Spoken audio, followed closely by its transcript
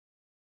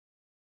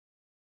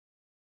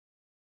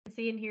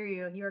See and hear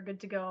you. You are good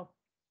to go.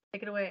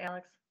 Take it away,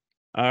 Alex.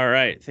 All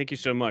right. Thank you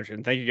so much.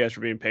 And thank you guys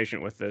for being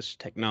patient with this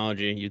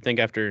technology. You'd think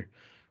after,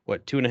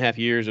 what, 2.5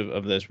 years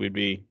of this, we'd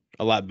be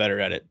a lot better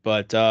at it.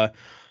 But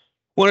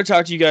want to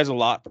talk to you guys a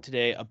lot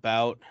today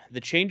about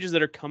the changes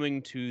that are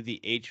coming to the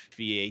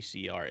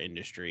HVACR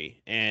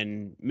industry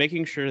and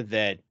making sure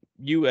that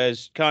you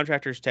as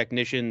contractors,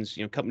 technicians,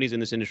 companies in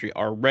this industry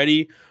are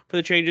ready for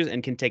the changes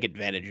and can take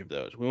advantage of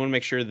those. We want to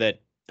make sure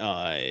that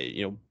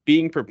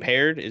being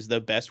prepared is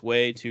the best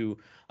way to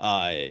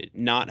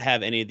not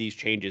have any of these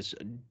changes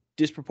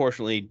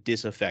disproportionately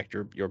disaffect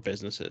your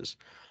businesses.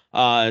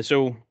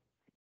 So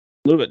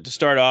a little bit to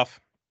start off,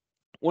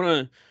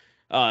 want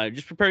to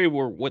just prepare you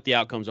for what the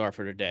outcomes are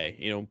for today.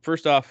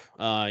 First off,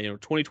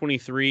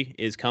 2023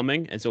 is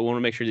coming, and so we want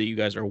to make sure that you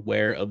guys are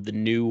aware of the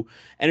new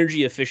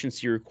energy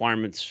efficiency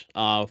requirements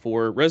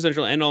for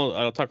residential, and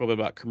I'll talk a little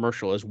bit about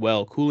commercial as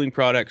well, cooling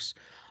products,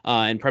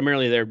 and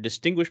primarily they're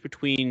distinguished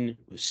between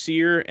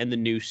SEER and the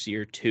new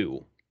SEER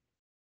 2.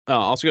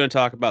 Also going to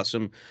talk about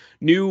some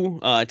new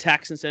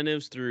tax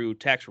incentives through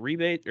tax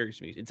rebate, or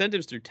excuse me,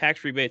 incentives through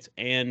tax rebates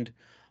and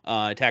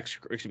tax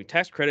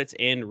credits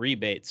and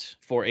rebates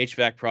for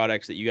HVAC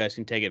products that you guys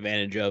can take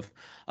advantage of,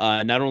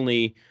 not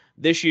only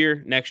this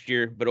year, next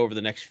year, but over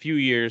the next few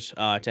years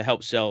to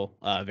help sell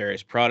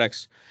various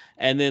products.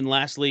 And then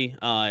lastly,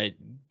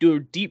 do a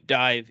deep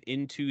dive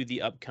into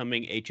the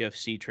upcoming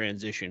HFC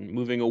transition,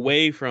 moving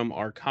away from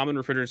our common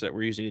refrigerants that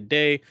we're using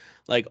today,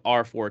 like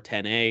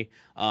R410A,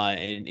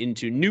 and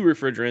into new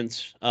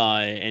refrigerants,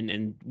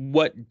 and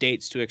what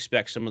dates to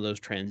expect some of those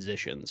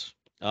transitions.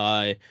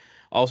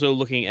 Also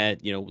looking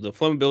at the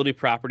flammability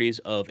properties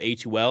of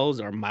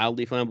A2Ls, our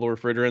mildly flammable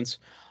refrigerants,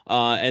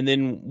 and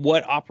then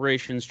what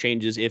operations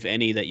changes, if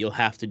any, that you'll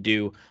have to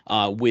do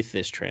with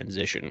this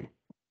transition.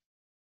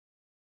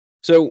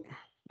 So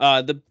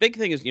the big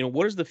thing is,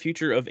 what does the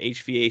future of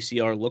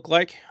HVACR look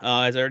like?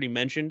 As I already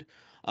mentioned,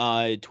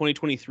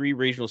 2023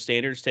 regional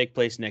standards take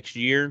place next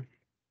year.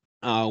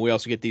 We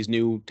also get these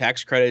new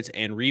tax credits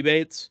and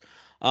rebates.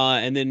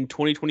 And then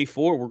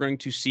 2024, we're going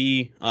to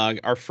see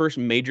our first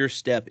major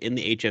step in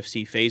the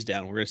HFC phase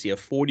down. We're going to see a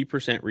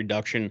 40%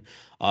 reduction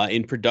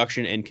in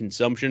production and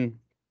consumption.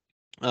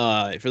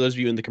 For those of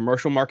you in the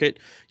commercial market,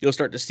 you'll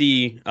start to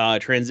see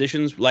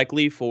transitions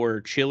likely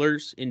for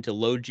chillers into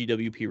low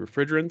GWP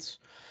refrigerants.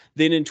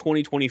 Then in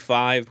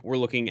 2025, we're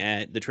looking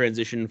at the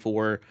transition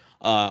for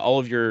all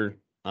of your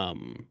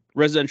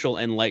residential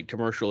and light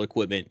commercial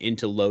equipment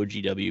into low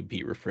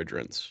GWP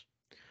refrigerants.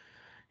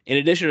 In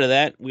addition to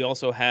that, we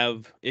also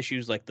have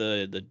issues like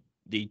the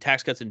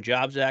Tax Cuts and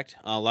Jobs Act.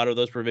 A lot of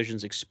those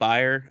provisions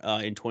expire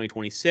in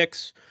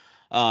 2026.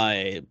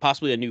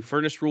 Possibly a new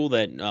furnace rule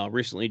that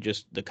recently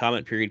just the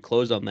comment period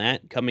closed on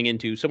that, coming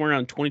into somewhere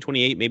around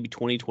 2028, maybe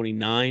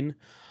 2029.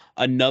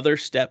 Another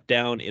step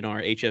down in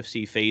our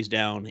HFC phase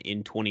down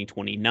in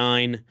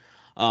 2029.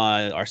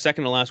 Our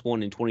second to last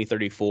one in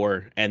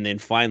 2034, and then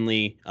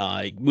finally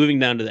moving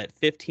down to that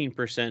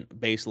 15%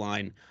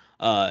 baseline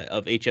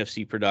of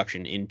HFC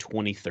production in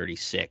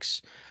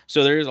 2036.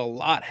 So there is a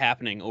lot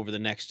happening over the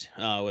next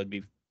would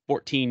be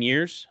 14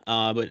 years,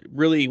 but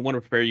really want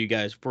to prepare you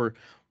guys for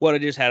what I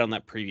just had on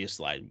that previous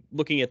slide,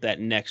 looking at that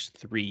next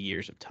 3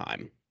 years of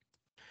time.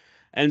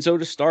 And so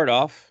to start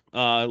off,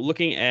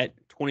 looking at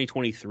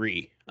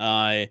 2023,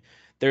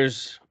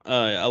 there's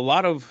a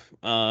lot of,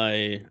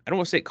 I don't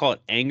want to call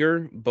it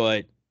anger,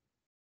 but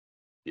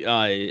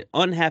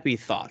unhappy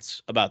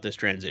thoughts about this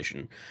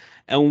transition.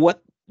 And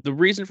what the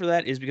reason for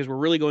that is because we're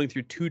really going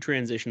through two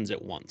transitions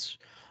at once.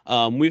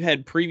 We've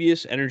had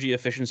previous energy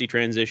efficiency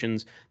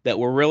transitions that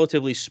were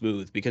relatively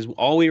smooth because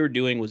all we were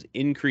doing was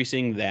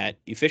increasing that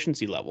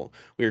efficiency level.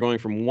 We were going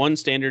from one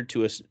standard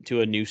to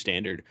a new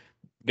standard.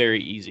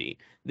 Very easy.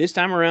 This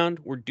time around,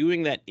 we're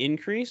doing that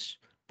increase,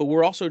 but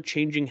we're also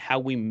changing how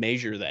we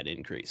measure that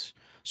increase.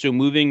 So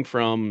moving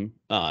from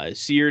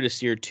SEER to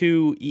SEER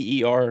 2,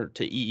 EER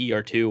to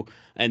EER2,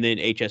 and then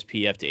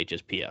HSPF to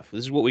HSPF.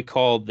 This is what we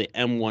call the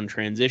M1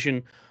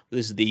 transition.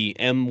 This is the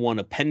M1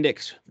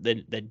 appendix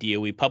that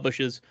DOE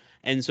publishes.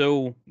 And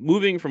so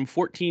moving from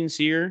 14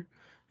 SEER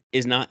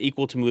is not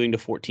equal to moving to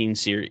 14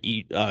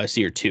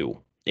 SEER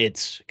 2.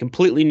 It's a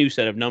completely new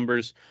set of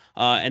numbers,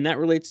 and that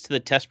relates to the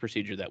test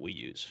procedure that we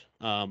use.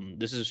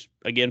 This is,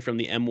 again, from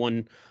the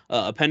M1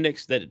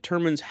 appendix that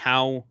determines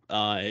how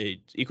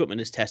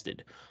equipment is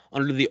tested.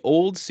 Under the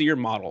old SEER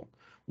model,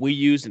 we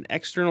used an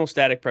external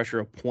static pressure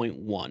of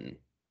 0.1.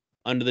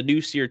 Under the new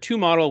SEER 2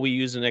 model, we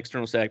use an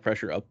external static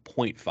pressure of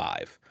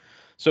 0.5.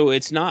 So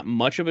it's not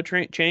much of a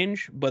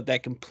change, but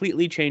that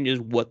completely changes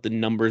what the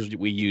numbers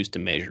we use to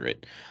measure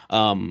it.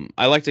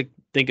 I like to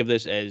think of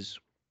this as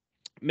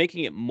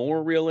making it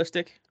more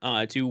realistic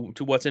to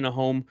what's in a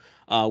home.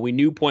 We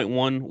knew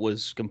 0.1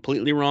 was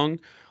completely wrong.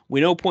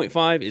 We know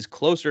 0.5 is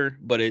closer,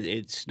 but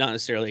it's not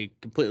necessarily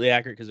completely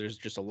accurate because there's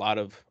just a lot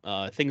of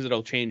things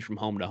that'll change from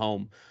home to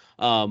home.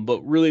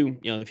 But really,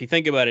 if you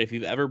think about it, if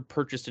you've ever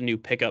purchased a new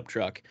pickup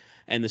truck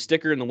and the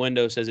sticker in the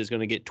window says it's going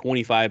to get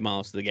 25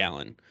 miles to the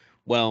gallon,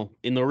 well,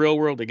 in the real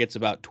world, it gets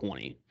about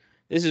 20.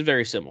 This is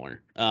very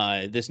similar.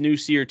 This new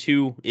SEER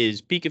 2 is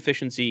peak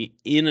efficiency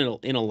in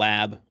a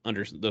lab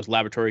under those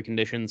laboratory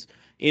conditions.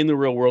 In the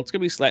real world, it's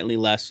going to be slightly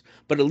less,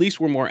 but at least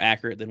we're more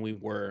accurate than we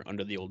were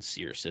under the old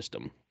SEER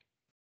system.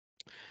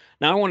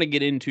 Now I want to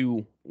get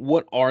into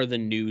what are the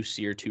new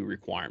SEER 2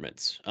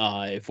 requirements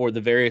for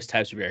the various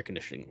types of air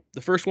conditioning.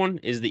 The first one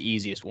is the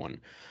easiest one,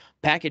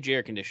 package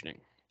air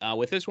conditioning.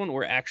 With this one,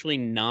 we're actually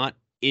not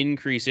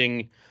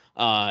increasing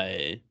uh,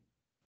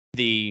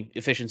 the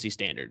efficiency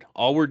standard.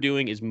 All we're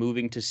doing is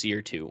moving to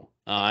SEER 2.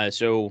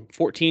 So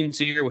 14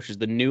 SEER, which is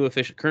the new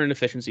current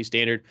efficiency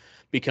standard,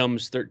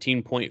 becomes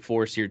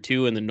 13.4 SEER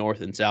 2 in the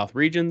north and south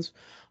regions.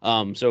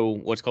 So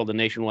what's called the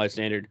nationwide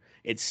standard.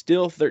 It's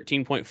still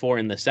 13.4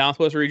 in the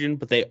southwest region,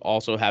 but they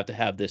also have to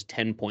have this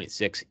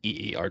 10.6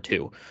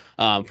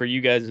 EER2. For you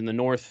guys in the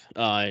north,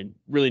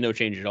 really no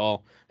change at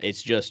all.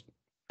 It's just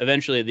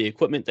eventually the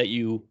equipment that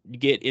you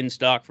get in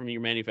stock from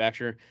your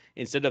manufacturer,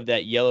 instead of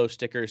that yellow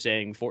sticker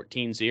saying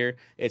 14 SEER,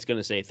 it's going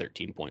to say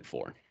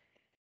 13.4.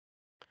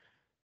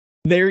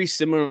 Very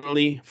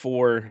similarly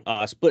for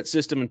split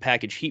system and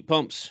package heat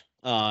pumps.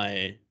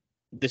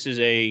 This is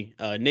a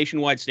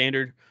nationwide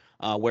standard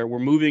where we're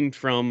moving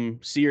from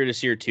SEER to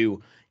SEER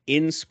 2.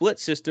 In split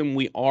system,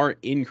 we are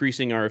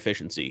increasing our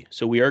efficiency.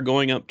 So we are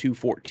going up to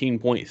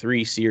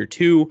 14.3 SEER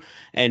 2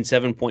 and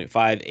 7.5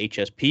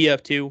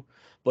 HSPF2.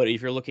 But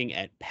if you're looking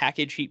at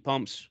package heat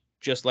pumps,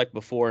 just like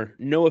before,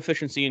 no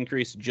efficiency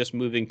increase, just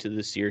moving to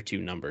the SEER 2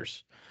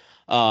 numbers.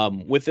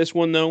 With this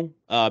one, though,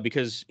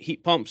 because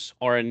heat pumps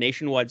are a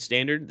nationwide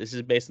standard, this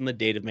is based on the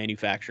date of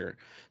manufacture.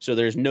 So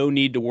there's no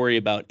need to worry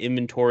about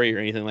inventory or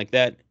anything like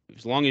that.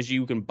 As long as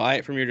you can buy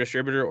it from your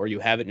distributor or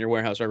you have it in your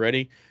warehouse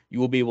already, you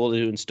will be able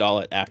to install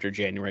it after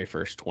January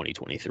 1st,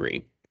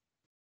 2023.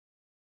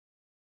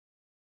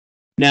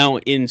 Now,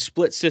 in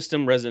split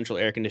system residential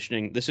air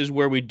conditioning, this is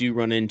where we do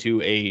run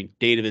into a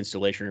date of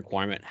installation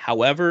requirement.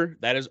 However,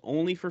 that is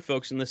only for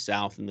folks in the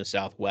South and the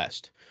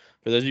Southwest.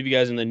 For those of you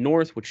guys in the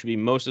North, which should be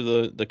most of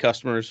the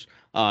customers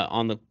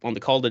on the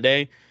call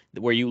today,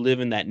 where you live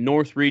in that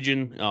North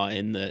region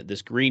in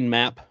this green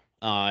map,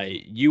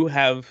 you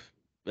have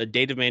a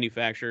date of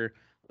manufacture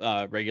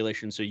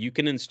regulation, so you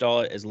can install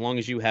it as long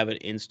as you have it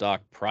in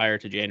stock prior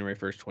to January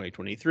 1st,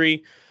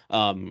 2023.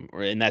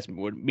 And that's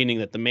meaning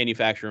that the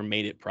manufacturer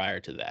made it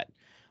prior to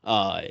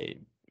that.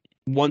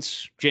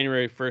 Once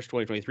January 1st,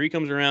 2023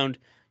 comes around,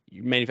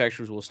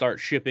 manufacturers will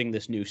start shipping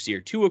this new SEER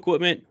 2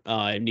 equipment.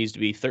 It needs to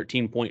be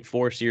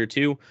 13.4 SEER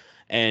 2,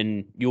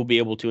 and you'll be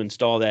able to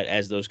install that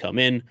as those come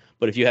in.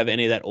 But if you have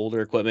any of that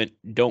older equipment,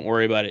 don't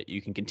worry about it.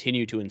 You can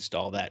continue to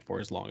install that for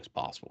as long as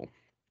possible.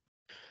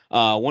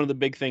 One of the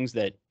big things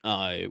that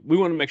we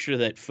want to make sure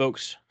that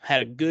folks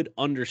had a good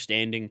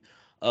understanding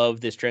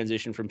of this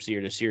transition from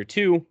SEER to SEER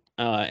 2.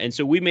 And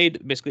so we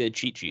made basically a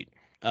cheat sheet.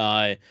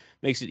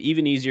 Makes it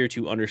even easier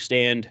to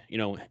understand,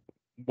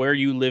 where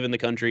you live in the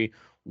country,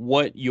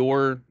 what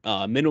your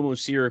minimum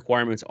SEER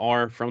requirements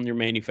are from your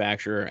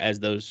manufacturer as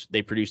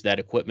they produce that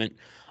equipment.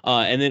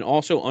 And then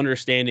also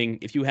understanding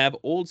if you have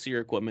old SEER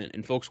equipment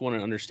and folks want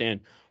to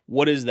understand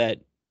what is that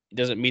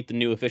doesn't meet the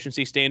new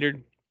efficiency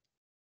standard,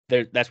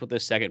 that's what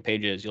this second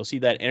page is. You'll see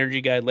that energy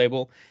guide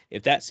label.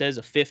 If that says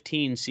a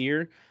 15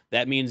 SEER,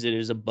 that means it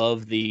is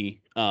above the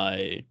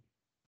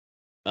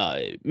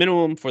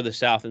minimum for the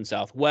South and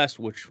Southwest,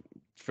 which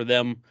for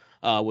them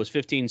was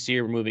 15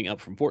 SEER. We're moving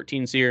up from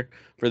 14 SEER.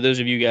 For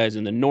those of you guys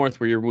in the North,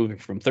 where you're moving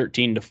from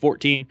 13 to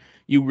 14,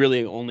 you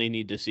really only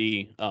need to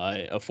see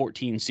a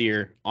 14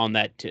 SEER on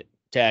that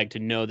tag to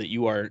know that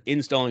you are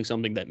installing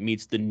something that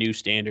meets the new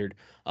standard,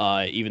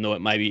 even though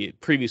it might be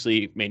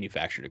previously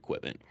manufactured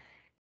equipment.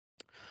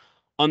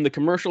 On the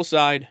commercial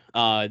side,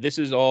 this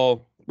is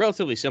all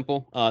relatively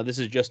simple. This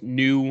is just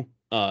new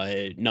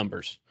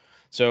numbers.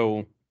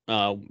 So,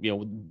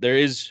 there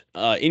is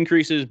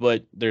increases,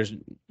 but there's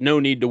no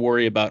need to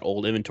worry about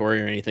old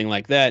inventory or anything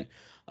like that.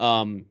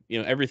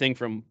 Everything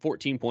from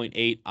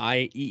 14.8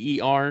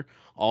 IEER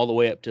all the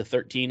way up to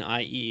 13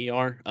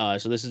 IEER.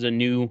 So this is a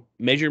new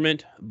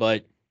measurement,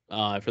 but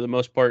for the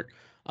most part,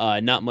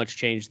 not much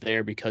change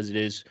there because it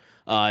is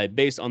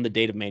based on the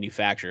date of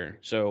manufacture.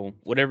 So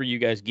whatever you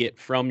guys get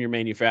from your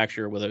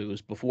manufacturer, whether it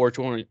was before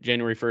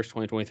January 1st,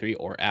 2023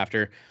 or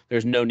after,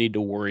 there's no need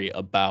to worry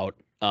about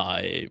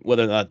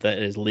whether or not that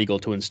is legal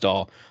to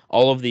install.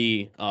 All of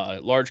the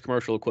large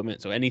commercial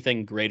equipment, so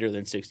anything greater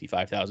than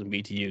 65,000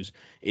 BTUs,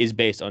 is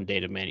based on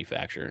date of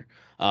manufacture.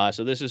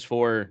 So this is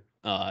for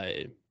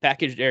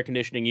packaged air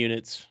conditioning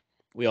units.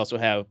 We also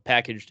have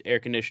packaged air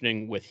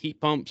conditioning with heat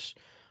pumps.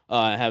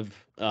 Have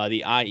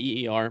the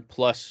IEER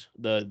plus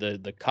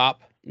the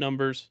COP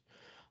numbers.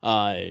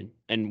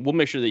 And we'll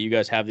make sure that you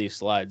guys have these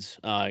slides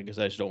because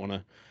I just don't want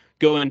to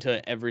go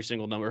into every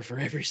single number for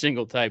every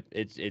single type.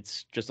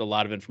 It's just a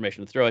lot of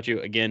information to throw at you.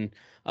 Again,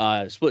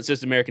 split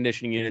system air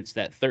conditioning units,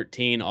 that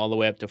 13 all the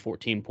way up to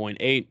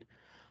 14.8.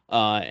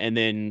 And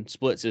then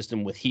split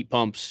system with heat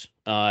pumps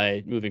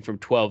moving from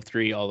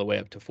 12.3 all the way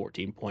up to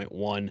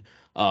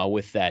 14.1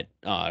 with that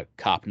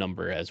COP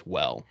number as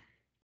well.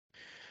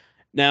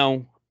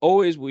 Now,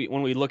 always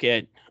when we look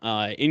at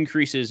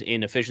increases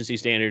in efficiency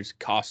standards,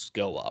 costs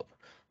go up.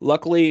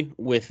 Luckily,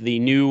 with the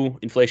new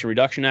Inflation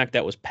Reduction Act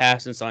that was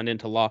passed and signed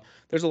into law,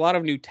 there's a lot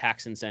of new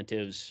tax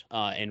incentives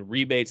and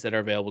rebates that are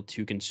available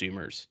to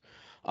consumers.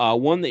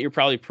 One that you're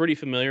probably pretty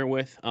familiar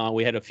with,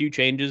 we had a few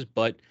changes,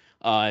 but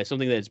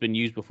something that's been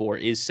used before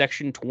is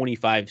Section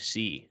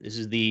 25C. This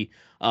is the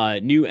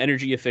new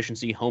energy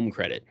efficiency home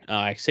credit.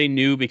 I say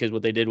new because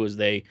what they did was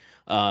they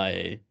uh,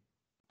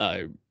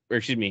 uh, or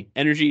excuse me,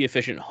 energy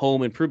efficient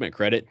home improvement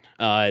credit.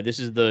 This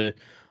is the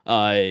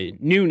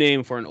new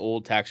name for an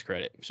old tax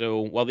credit.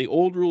 So while the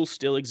old rules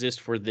still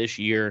exist for this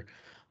year,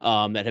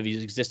 that have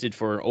existed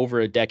for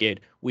over a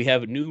decade, we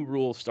have new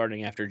rules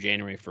starting after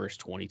January 1st,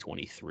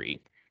 2023.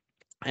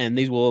 And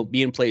these will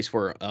be in place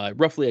for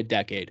roughly a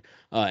decade,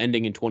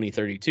 ending in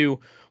 2032,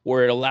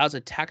 where it allows a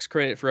tax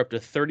credit for up to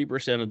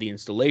 30% of the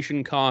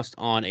installation cost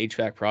on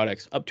HVAC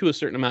products, up to a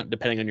certain amount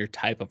depending on your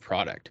type of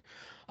product.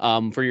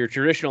 For your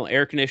traditional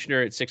air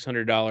conditioner, it's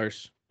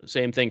 $600.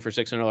 Same thing for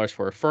 $600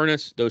 for a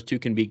furnace. Those two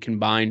can be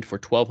combined for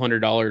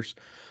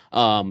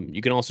 $1,200.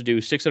 You can also do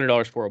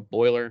 $600 for a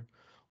boiler,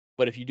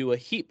 but if you do a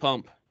heat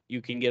pump,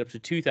 you can get up to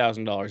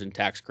 $2,000 in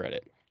tax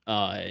credit.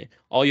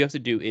 All you have to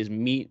do is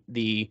meet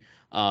the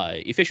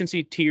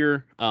efficiency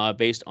tier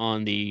based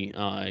on the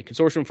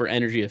Consortium for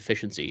Energy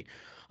Efficiency.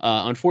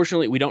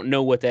 Unfortunately, we don't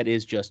know what that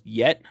is just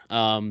yet.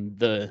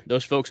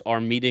 Those folks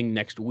are meeting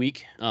next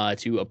week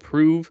to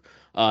approve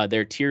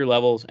their tier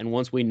levels, and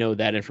once we know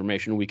that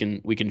information, we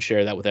can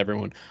share that with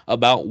everyone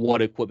about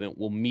what equipment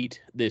will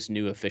meet this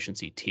new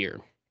efficiency tier.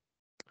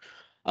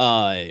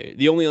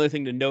 The only other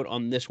thing to note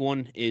on this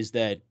one is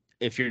that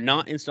if you're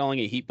not installing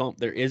a heat pump,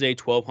 there is a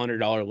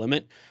 $1,200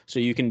 limit.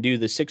 So you can do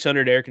the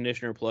 600 air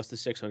conditioner plus the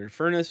 600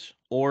 furnace,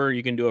 or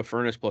you can do a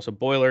furnace plus a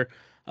boiler,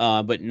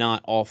 but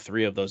not all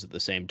three of those at the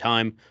same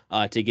time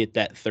to get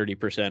that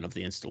 30% of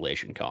the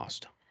installation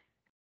cost.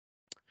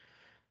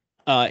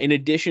 In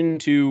addition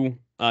to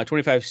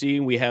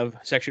 25C, we have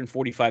Section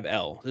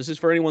 45L. This is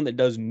for anyone that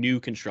does new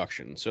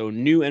construction. So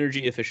new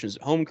energy efficient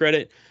home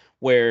credit,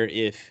 where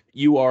if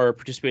you are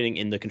participating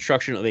in the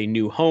construction of a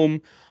new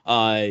home,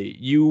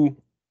 you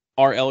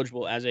are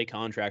eligible as a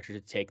contractor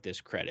to take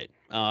this credit.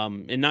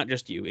 And not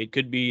just you. It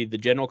could be the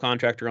general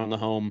contractor on the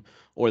home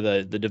or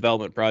the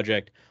development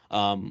project,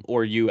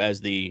 or you as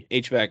the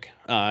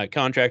HVAC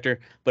contractor,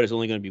 but it's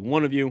only going to be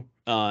one of you.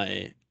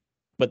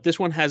 But this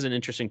one has an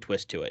interesting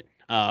twist to it.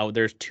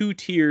 There's two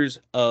tiers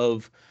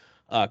of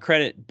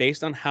credit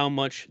based on how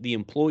much the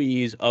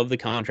employees of the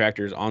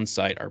contractors on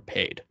site are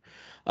paid.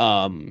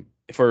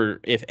 For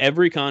if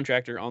every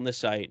contractor on the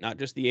site, not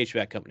just the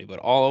HVAC company, but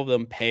all of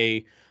them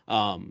pay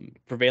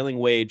prevailing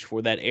wage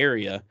for that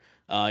area,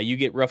 you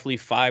get roughly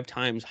 5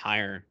 times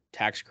higher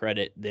tax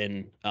credit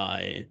than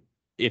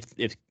if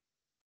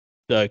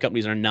the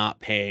companies are not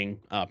paying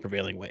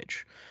prevailing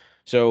wage.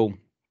 So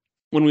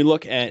when we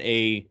look at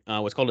a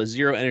what's called a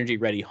zero energy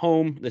ready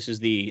home, this is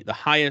the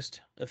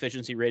highest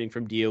efficiency rating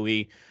from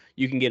DOE.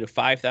 You can get a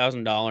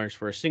 $5,000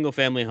 for a single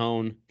family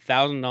home,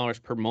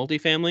 $1,000 per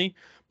multifamily,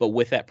 but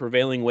with that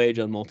prevailing wage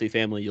on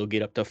multifamily, you'll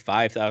get up to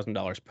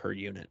 $5,000 per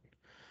unit.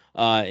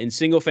 In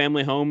single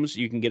family homes,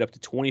 you can get up to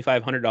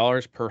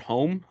 $2,500 per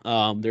home.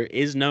 There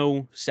is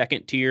no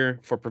second tier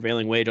for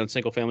prevailing wage on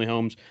single family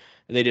homes.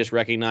 They just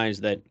recognize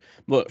that,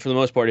 for the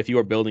most part, if you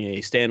are building a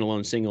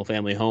standalone single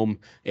family home,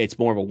 it's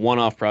more of a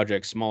one-off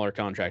project, smaller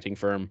contracting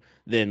firm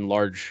than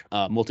large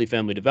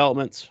multifamily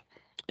developments.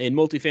 In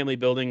multifamily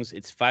buildings,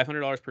 it's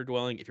 $500 per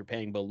dwelling if you're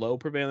paying below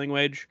prevailing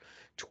wage,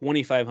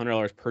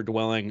 $2,500 per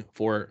dwelling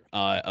for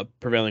a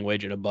prevailing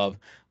wage and above.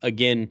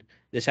 Again,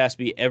 this has to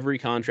be every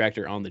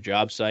contractor on the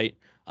job site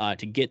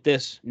to get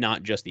this,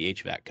 not just the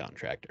HVAC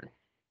contractor.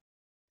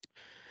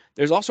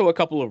 There's also a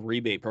couple of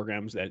rebate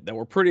programs that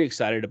we're pretty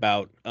excited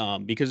about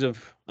because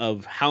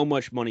of how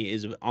much money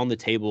is on the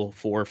table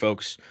for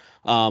folks.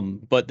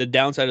 But the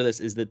downside of this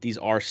is that these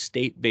are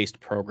state-based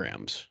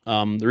programs.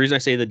 The reason I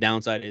say the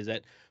downside is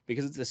that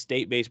because it's a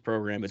state-based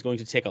program, it's going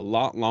to take a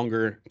lot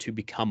longer to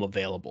become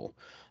available.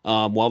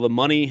 While the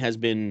money has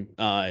been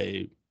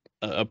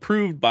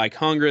approved by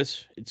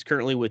Congress, it's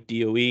currently with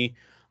DOE.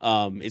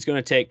 It's going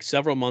to take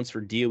several months for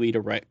DOE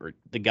to write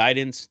the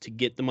guidance to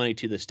get the money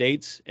to the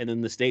states, and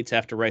then the states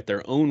have to write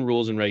their own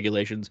rules and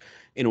regulations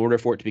in order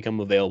for it to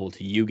become available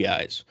to you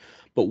guys.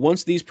 But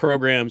once these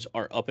programs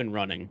are up and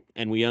running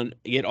and we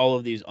get all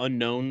of these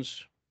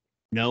unknowns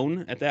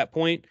known at that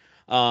point,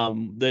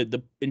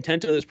 the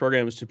intent of this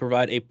program is to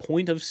provide a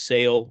point of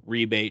sale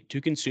rebate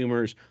to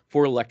consumers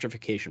for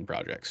electrification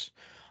projects.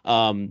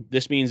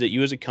 This means that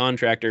you as a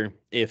contractor,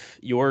 if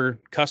your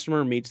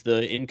customer meets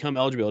the income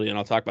eligibility, and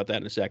I'll talk about that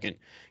in a second,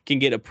 can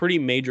get a pretty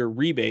major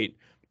rebate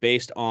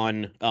based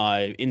on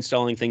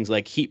installing things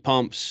like heat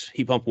pumps,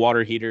 heat pump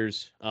water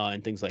heaters,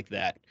 and things like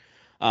that.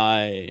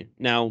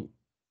 Now,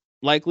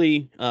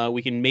 likely,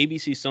 we can maybe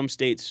see some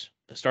states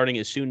starting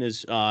as soon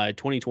as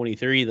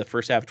 2023, the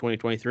first half of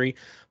 2023,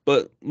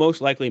 but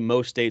most likely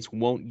most states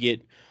won't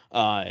get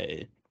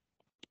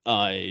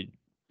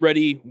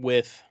ready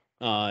with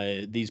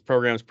these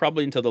programs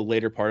probably until the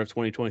later part of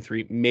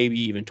 2023, maybe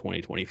even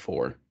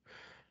 2024.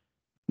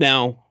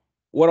 Now,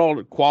 what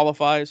all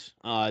qualifies?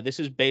 This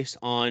is based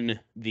on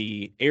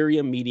the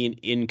area median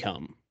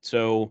income.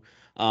 So,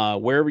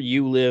 wherever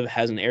you live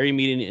has an area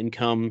median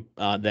income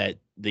that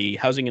the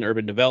Housing and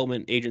Urban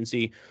Development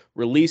Agency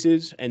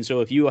releases. And so,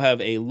 if you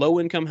have a low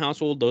income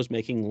household, those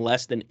making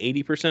less than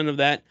 80% of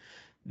that,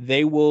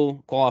 they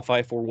will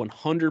qualify for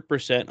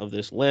 100% of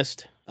this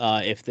list.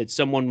 If it's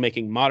someone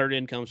making moderate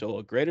income, so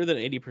greater than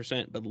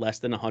 80%, but less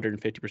than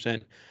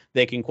 150%,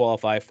 they can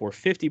qualify for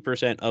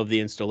 50% of the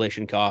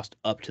installation cost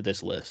up to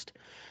this list.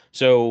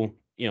 So,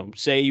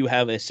 say you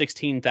have a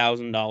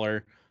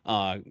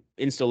 $16,000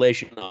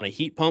 installation on a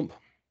heat pump.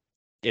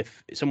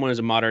 If someone has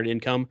a moderate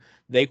income,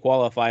 they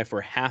qualify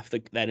for half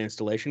that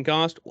installation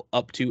cost,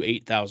 up to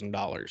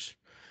 $8,000.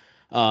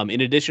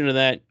 In addition to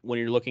that, when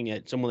you're looking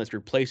at someone that's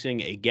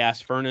replacing a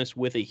gas furnace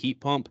with a heat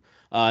pump,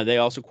 they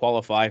also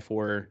qualify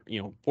for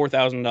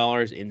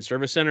 $4,000 in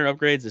service center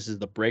upgrades. This is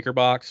the breaker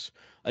box,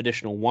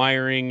 additional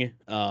wiring,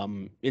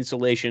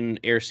 insulation,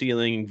 air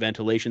sealing,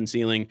 ventilation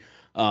sealing,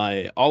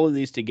 all of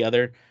these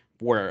together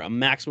for a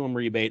maximum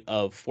rebate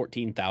of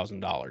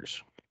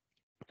 $14,000.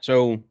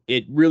 So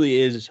it really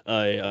is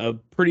a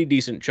pretty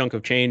decent chunk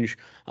of change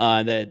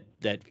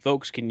that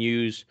folks can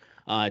use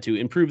to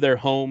improve their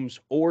homes,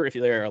 or if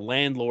they're a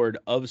landlord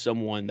of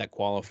someone that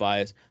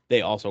qualifies,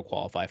 they also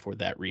qualify for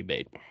that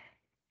rebate.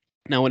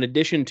 Now, in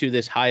addition to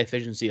this high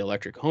efficiency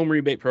electric home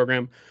rebate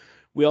program,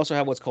 we also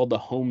have what's called the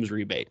homes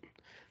rebate.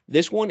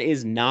 This one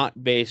is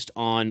not based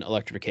on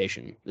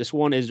electrification. This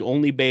one is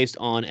only based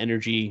on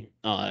energy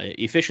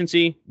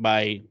efficiency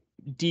by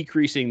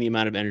decreasing the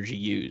amount of energy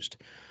used.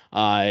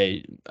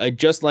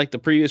 Just like the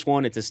previous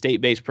one, it's a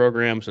state-based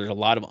program, so there's a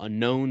lot of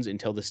unknowns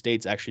until the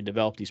states actually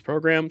develop these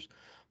programs.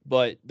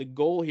 But the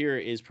goal here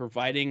is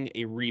providing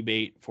a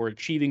rebate for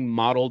achieving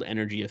modeled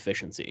energy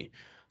efficiency.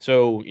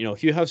 So,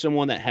 if you have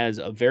someone that has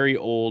a very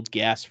old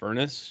gas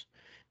furnace,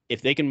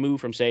 if they can move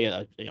from, say,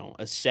 a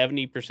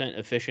 70%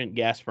 efficient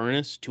gas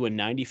furnace to a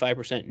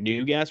 95%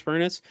 new gas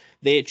furnace,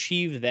 they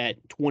achieve that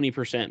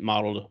 20%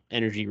 modeled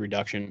energy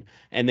reduction,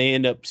 and they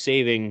end up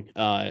saving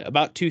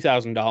about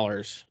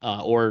 $2,000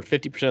 or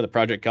 50% of the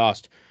project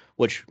cost,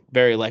 which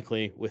very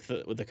likely with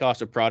the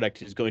cost of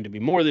product is going to be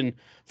more than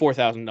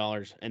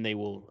 $4,000, and they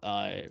will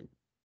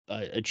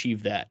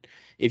achieve that.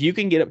 If you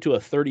can get up to a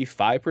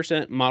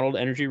 35% modeled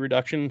energy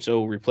reduction,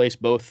 so replace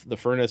both the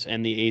furnace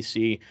and the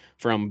AC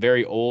from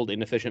very old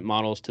inefficient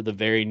models to the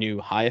very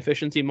new high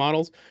efficiency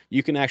models,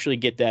 you can actually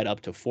get that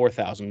up to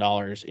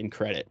 $4,000 in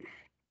credit.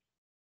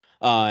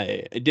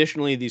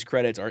 Additionally, these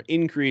credits are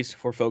increased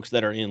for folks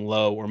that are in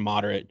low or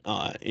moderate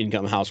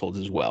income households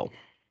as well.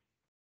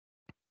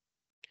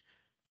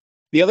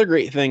 The other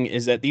great thing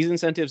is that these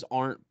incentives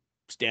aren't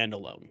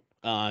standalone.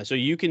 So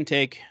you can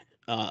take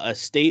a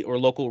state or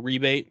local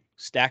rebate,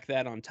 stack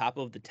that on top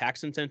of the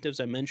tax incentives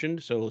I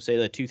mentioned. So say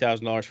that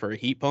 $2,000 for a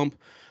heat pump,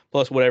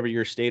 plus whatever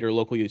your state or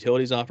local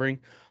utility is offering,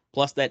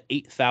 plus that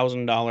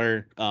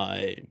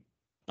 $8,000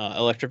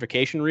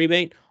 electrification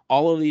rebate.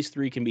 All of these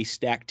three can be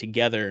stacked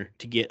together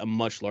to get a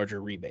much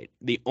larger rebate.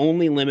 The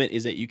only limit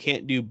is that you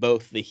can't do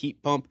both the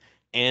heat pump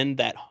and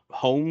that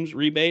homes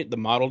rebate, the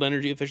modeled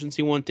energy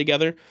efficiency one,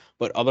 together,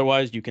 but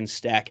otherwise you can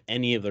stack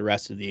any of the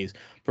rest of these,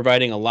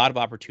 providing a lot of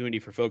opportunity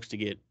for folks to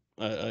get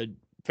a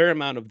fair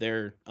amount of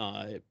their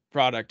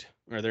product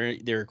or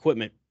their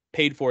equipment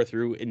paid for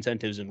through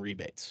incentives and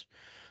rebates.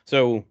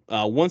 So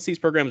once these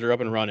programs are up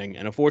and running,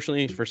 and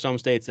unfortunately for some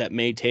states that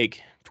may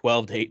take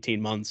 12 to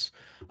 18 months,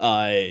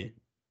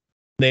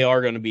 they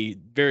are going to be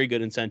very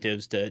good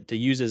incentives to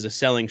use as a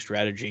selling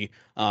strategy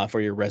for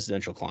your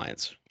residential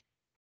clients.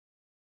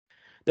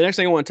 The next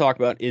thing I want to talk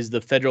about is the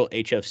federal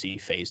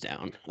HFC phase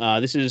down.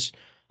 This is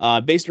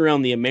based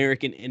around the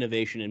American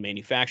Innovation and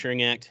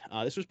Manufacturing Act.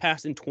 This was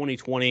passed in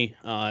 2020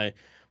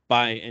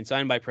 and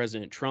signed by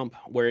President Trump,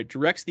 where it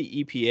directs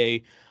the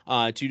EPA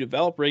to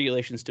develop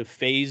regulations to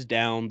phase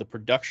down the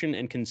production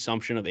and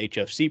consumption of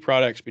HFC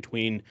products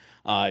between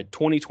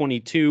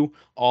 2022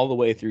 all the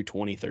way through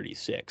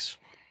 2036.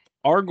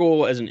 Our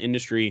goal as an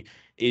industry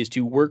is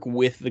to work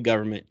with the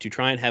government to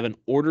try and have an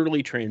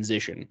orderly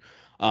transition.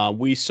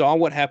 We saw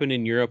what happened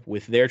in Europe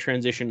with their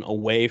transition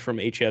away from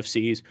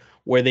HFCs,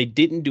 where they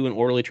didn't do an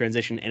orderly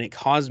transition and it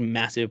caused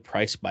massive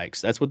price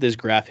spikes. That's what this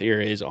graph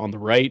here is on the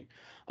right.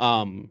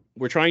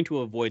 We're trying to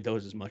avoid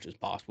those as much as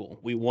possible.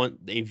 We want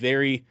a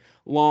very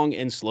long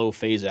and slow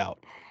phase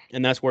out.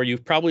 And that's where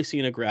you've probably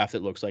seen a graph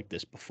that looks like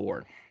this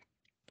before,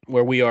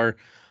 where we are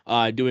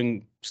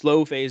doing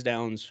slow phase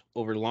downs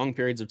over long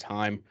periods of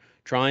time,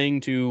 trying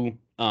to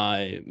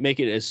make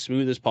it as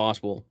smooth as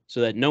possible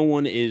so that no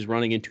one is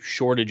running into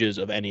shortages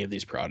of any of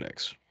these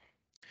products.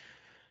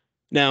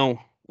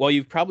 Now, while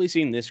you've probably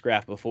seen this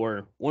graph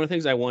before, one of the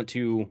things I want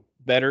to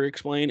better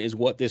explain is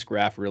what this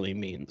graph really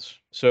means.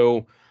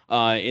 So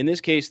in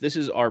this case, this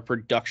is our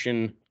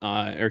production,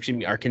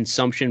 our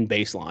consumption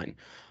baseline.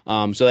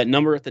 So that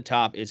number at the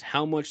top is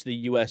how much the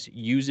U.S.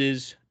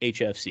 uses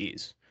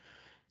HFCs.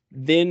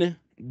 Then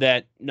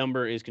that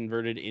number is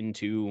converted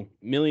into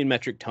million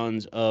metric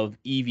tons of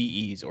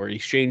EVEs, or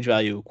exchange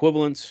value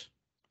equivalents.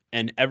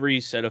 And every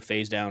set of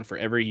phase down for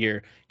every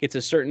year gets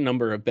a certain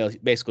number of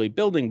basically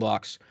building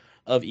blocks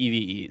of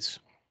EVEs.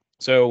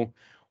 So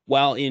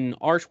while in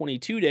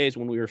R22 days,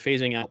 when we were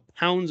phasing out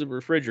pounds of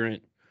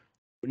refrigerant,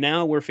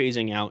 now we're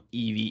phasing out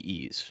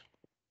EVEs.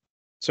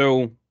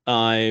 So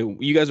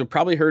you guys have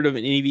probably heard of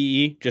an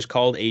EVE, just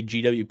called a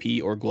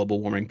GWP, or global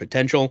warming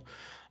potential.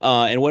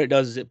 And what it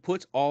does is it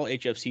puts all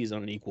HFCs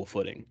on an equal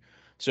footing.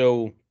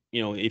 So,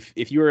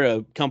 if you're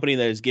a company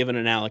that is given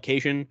an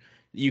allocation,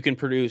 you can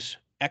produce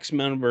X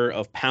number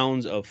of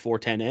pounds of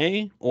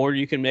 410A, or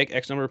you can make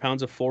X number of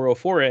pounds of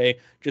 404A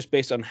just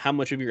based on how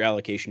much of your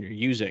allocation you're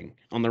using.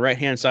 On the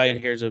right-hand side,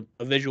 here's a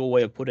visual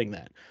way of putting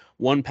that.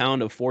 1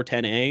 pound of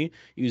 410A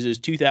uses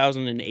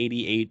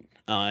 2,088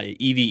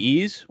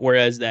 EVEs,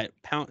 whereas that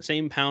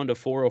same pound of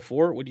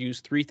 404 would use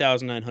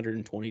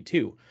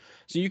 3,922.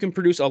 So you can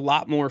produce a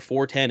lot more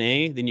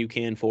 410A than you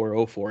can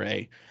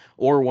 404A,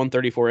 or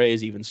 134A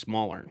is even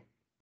smaller.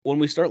 When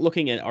we start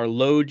looking at our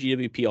low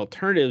GWP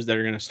alternatives that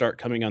are going to start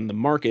coming on the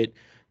market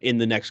in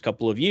the next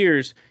couple of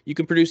years, you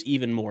can produce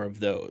even more of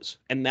those.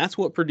 And that's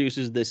what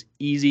produces this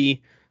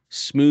easy,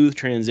 smooth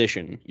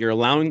transition. You're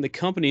allowing the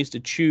companies to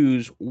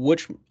choose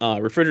which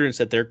refrigerants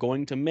that they're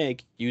going to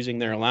make using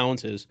their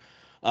allowances,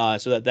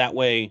 so that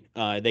way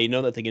they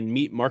know that they can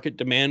meet market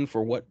demand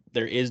for what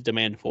there is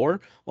demand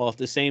for, while at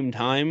the same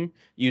time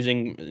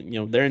using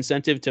their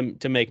incentive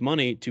to make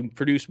money to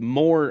produce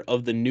more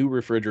of the new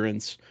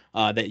refrigerants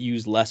that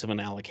use less of an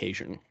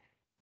allocation.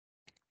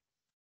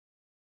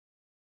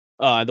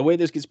 The way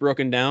this gets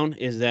broken down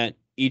is that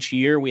each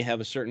year we have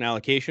a certain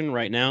allocation.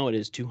 Right now it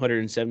is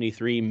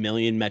 273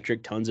 million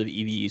metric tons of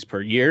EVEs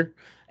per year.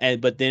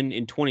 But then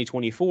in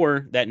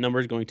 2024, that number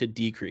is going to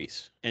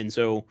decrease. And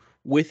so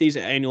with these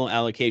annual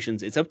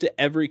allocations, it's up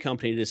to every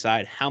company to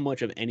decide how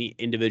much of any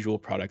individual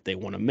product they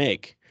want to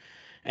make.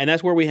 And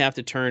that's where we have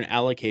to turn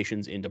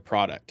allocations into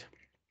product.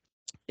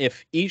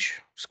 If each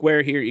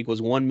square here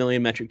equals 1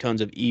 million metric tons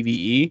of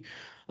EVE,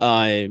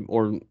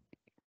 or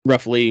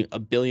roughly a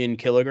billion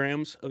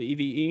kilograms of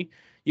EVE,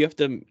 you have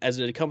to, as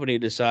a company,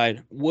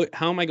 decide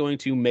how am I going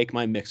to make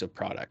my mix of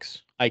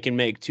products. I can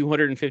make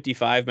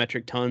 255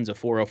 metric tons of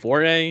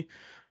 404A,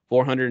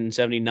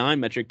 479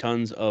 metric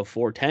tons of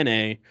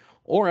 410A,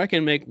 or I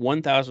can make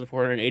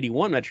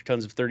 1,481 metric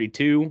tons of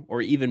 32,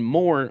 or even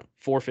more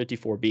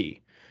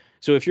 454B.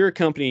 So if you're a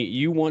company,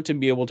 you want to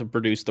be able to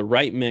produce the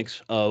right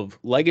mix of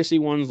legacy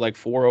ones like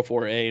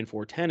 404A and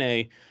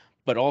 410A,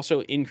 but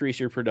also increase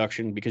your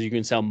production because you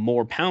can sell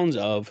more pounds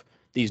of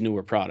these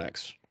newer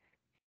products.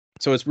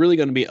 So it's really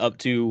going to be up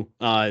to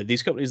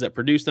these companies that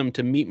produce them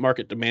to meet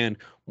market demand,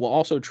 while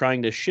also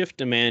trying to shift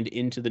demand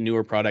into the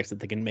newer products that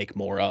they can make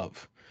more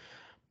of.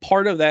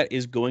 Part of that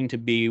is going to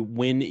be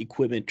when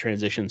equipment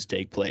transitions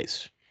take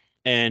place.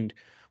 And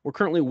we're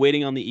currently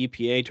waiting on the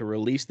EPA to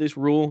release this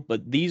rule,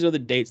 but these are the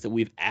dates that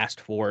we've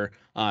asked for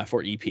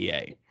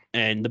EPA.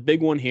 And the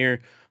big one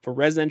here for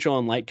residential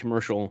and light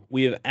commercial,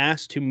 we have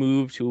asked to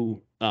move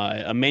to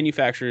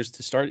manufacturers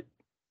to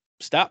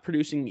stop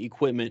producing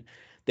equipment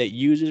that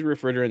uses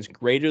refrigerants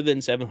greater than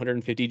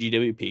 750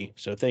 GWP.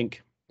 So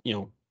think,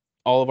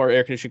 all of our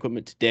air conditioning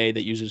equipment today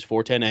that uses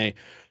 410A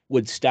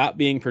would stop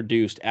being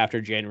produced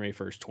after January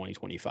 1st,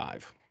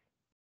 2025.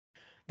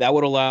 That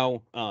would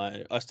allow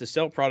us to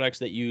sell products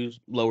that use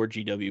lower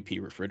GWP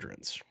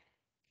refrigerants.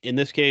 In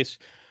this case,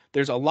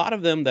 there's a lot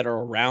of them that are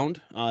around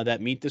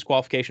that meet this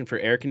qualification for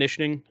air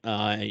conditioning.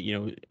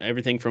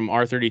 Everything from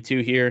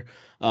R32 here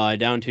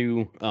down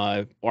to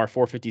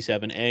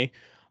R457A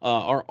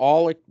are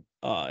all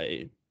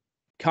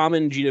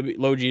common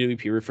low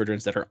GWP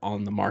refrigerants that are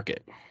on the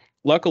market.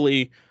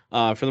 Luckily,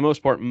 for the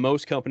most part,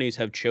 most companies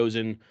have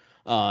chosen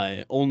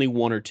only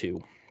one or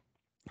two.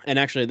 And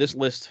actually, this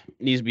list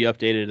needs to be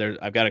updated.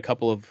 I've got a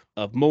couple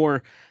of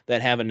more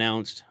that have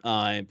announced.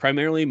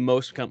 Primarily,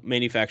 most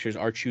manufacturers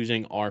are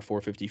choosing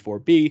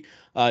R454B.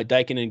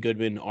 Daikin and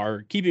Goodman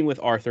are keeping with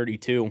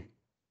R32.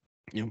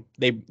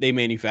 They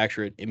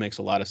manufacture it. It makes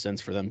a lot of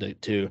sense for them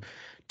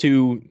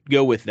to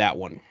go with that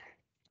one.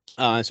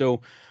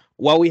 So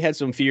while we had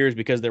some fears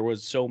because there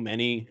was so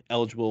many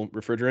eligible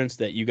refrigerants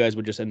that you guys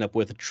would just end up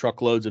with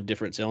truckloads of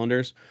different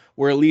cylinders,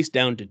 we're at least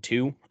down to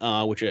two,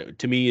 which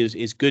to me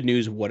is good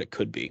news of what it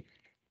could be.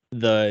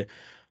 The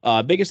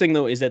biggest thing,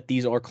 though, is that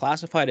these are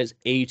classified as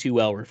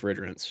A2L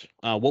refrigerants,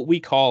 what we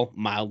call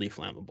mildly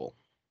flammable.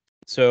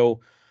 So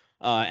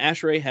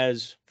ASHRAE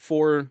has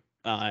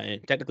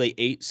technically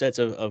 8 sets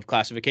of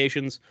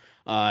classifications.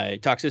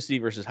 Toxicity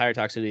versus higher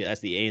toxicity,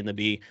 that's the A and the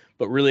B.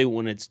 But really,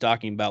 when it's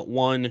talking about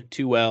 1,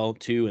 2L,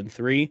 2, and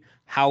 3,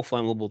 how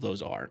flammable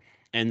those are.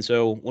 And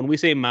so when we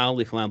say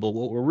mildly flammable,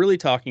 what we're really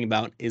talking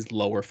about is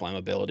lower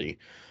flammability.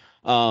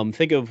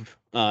 Think of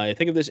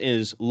this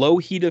as low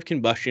heat of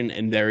combustion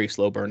and very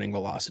slow burning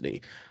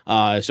velocity.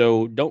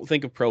 So don't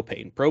think of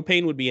propane.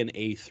 Propane would be an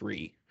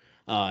A3.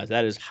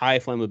 That is high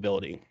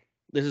flammability.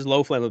 This is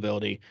low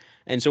flammability.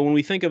 And so when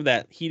we think of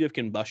that heat of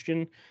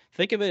combustion,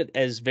 think of it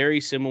as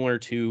very similar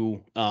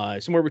to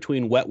somewhere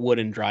between wet wood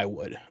and dry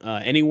wood.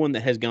 Anyone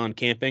that has gone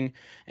camping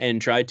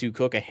and tried to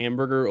cook a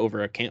hamburger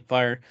over a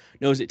campfire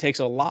knows it takes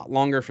a lot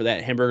longer for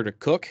that hamburger to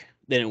cook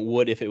than it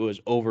would if it was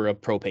over a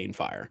propane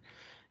fire.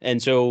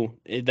 And so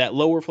that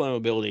lower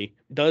flammability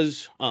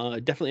does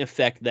definitely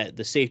affect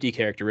the safety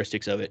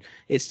characteristics of it.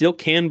 It still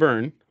can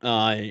burn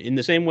in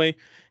the same way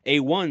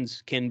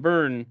A1s can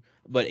burn,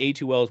 but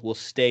A2Ls will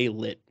stay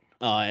lit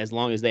as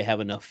long as they have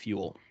enough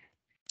fuel.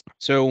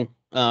 So,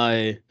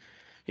 as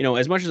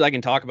much as I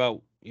can talk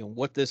about,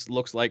 what this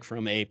looks like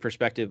from a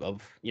perspective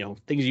of,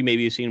 things you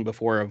maybe have seen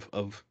before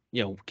of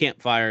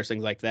campfires,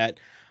 things like that,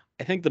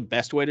 I think the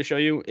best way to show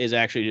you is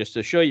actually just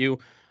to show you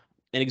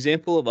an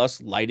example of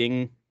us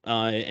lighting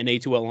an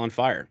A2L on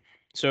fire.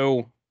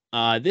 So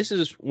this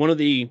is one of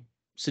the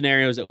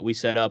scenarios that we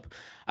set up.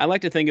 I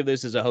like to think of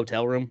this as a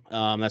hotel room.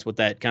 That's what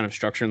that kind of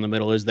structure in the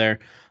middle is there.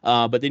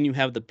 But then you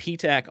have the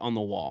PTAC on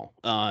the wall.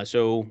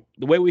 So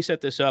the way we set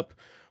this up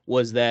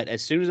was that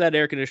as soon as that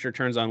air conditioner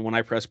turns on, when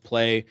I press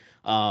play,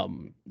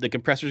 the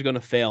compressor is going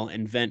to fail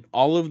and vent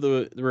all of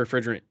the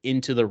refrigerant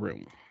into the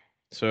room.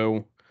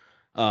 So,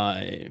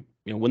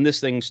 when this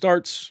thing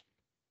starts,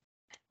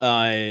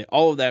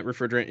 all of that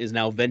refrigerant is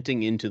now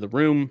venting into the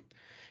room.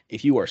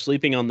 If you are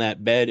sleeping on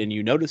that bed and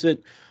you notice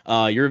it,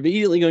 you're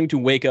immediately going to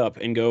wake up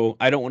and go,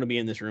 I don't want to be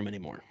in this room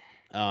anymore,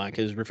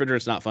 because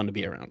refrigerant's not fun to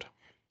be around.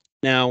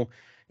 Now,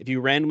 if you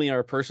randomly are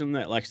a person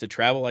that likes to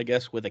travel, I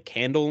guess, with a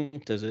candle,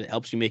 does it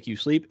helps you make you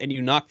sleep, and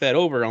you knock that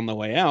over on the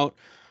way out,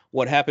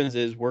 what happens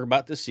is we're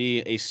about to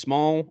see a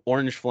small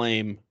orange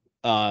flame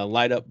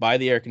light up by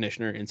the air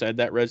conditioner inside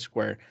that red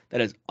square.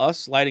 That is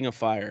us lighting a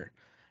fire.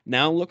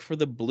 Now look for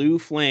the blue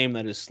flame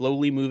that is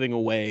slowly moving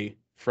away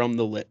from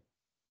the lit.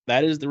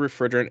 That is the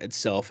refrigerant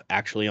itself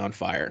actually on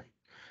fire.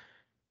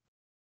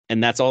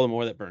 And that's all the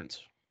more that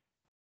burns.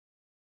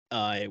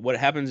 What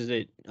happens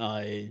is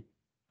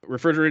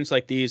refrigerants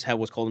like these have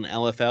what's called an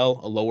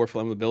LFL, a lower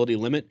flammability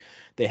limit.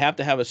 They have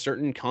to have a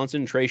certain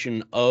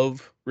concentration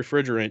of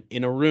refrigerant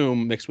in a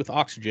room mixed with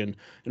oxygen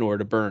in order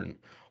to burn.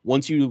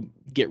 Once you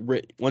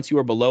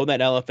are below that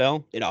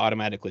LFL, it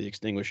automatically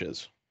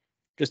extinguishes.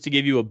 Just to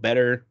give you a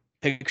better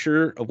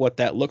picture of what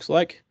that looks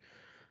like,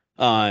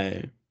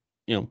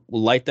 we'll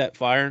light that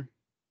fire,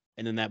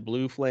 and then that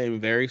blue flame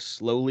very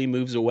slowly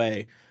moves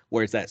away,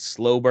 where it's that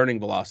slow burning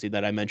velocity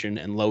that I mentioned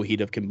and low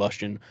heat of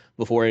combustion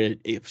before it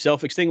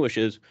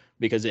self-extinguishes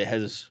because it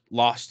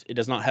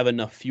does not have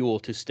enough fuel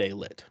to stay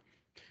lit.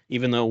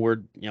 Even though we're,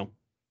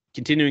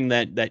 continuing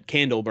that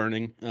candle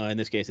burning, in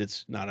this case,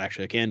 it's not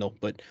actually a candle,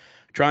 but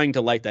trying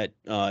to light that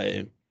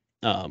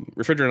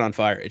refrigerant on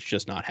fire, it's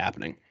just not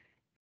happening.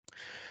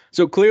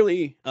 So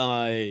clearly,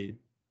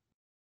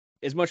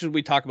 as much as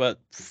we talk about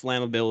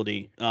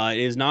flammability, it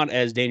is not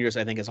as dangerous,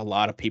 I think, as a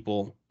lot of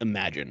people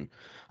imagine.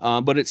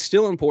 But it's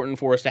still important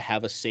for us to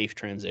have a safe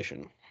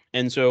transition.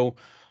 And so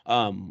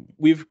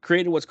we've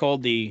created what's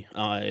called the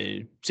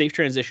Safe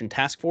Transition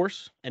Task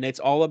Force, and it's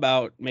all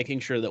about making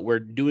sure that we're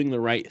doing the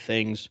right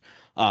things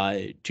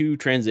to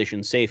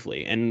transition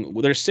safely. And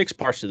there's 6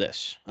 parts to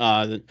this: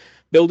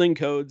 building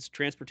codes,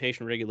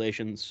 transportation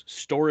regulations,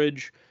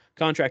 storage,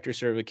 contractor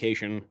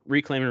certification,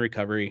 reclaim and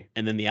recovery,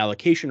 and then the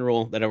allocation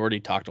rule that I've already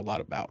talked a lot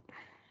about.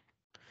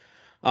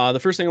 The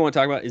first thing I want to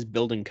talk about is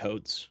building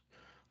codes.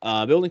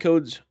 Building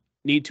codes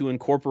need to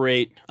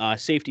incorporate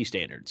safety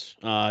standards.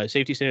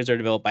 Safety standards are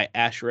developed by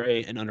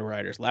ASHRAE and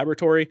Underwriters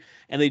Laboratory,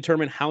 and they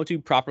determine how to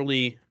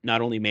properly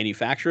not only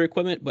manufacture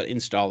equipment, but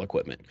install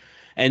equipment.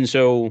 And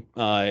so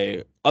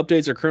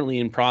updates are currently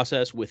in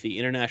process with the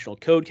International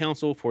Code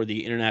Council for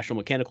the International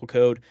Mechanical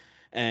Code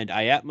and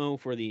IATMO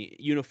for the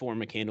Uniform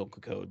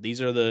Mechanical Code.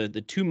 These are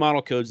the 2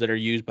 model codes that are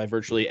used by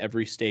virtually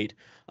every state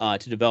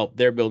to develop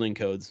their building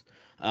codes.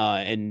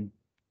 And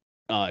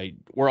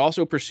we're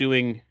also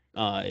pursuing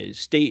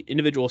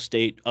individual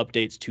state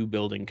updates to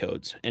building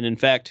codes. And in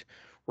fact,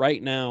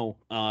 right now,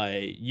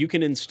 you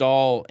can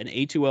install an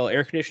A2L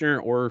air conditioner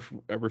or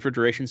a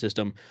refrigeration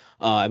system.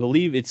 I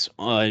believe it's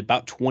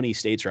about 20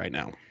 states right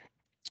now.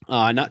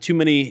 Not too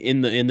many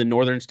in the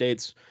northern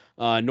states.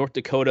 North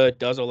Dakota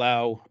does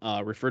allow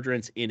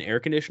refrigerants in air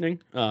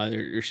conditioning.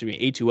 There should be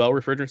A2L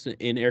refrigerants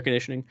in air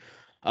conditioning.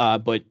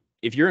 But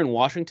if you're in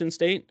Washington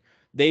State,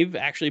 they've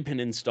actually been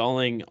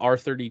installing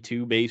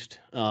R32 based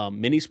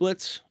mini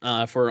splits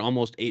for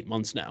almost 8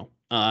 months now.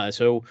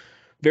 So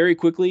very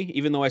quickly,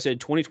 even though I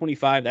said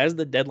 2025, that is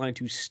the deadline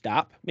to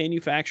stop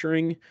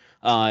manufacturing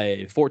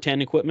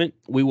 410 equipment.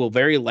 We will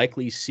very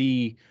likely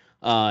see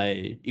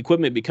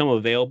equipment become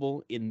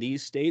available in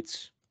these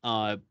states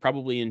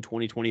probably in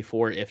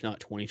 2024, if not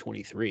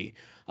 2023,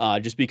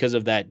 just because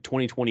of that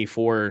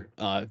 2024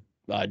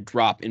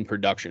 drop in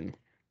production.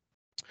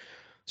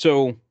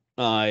 So,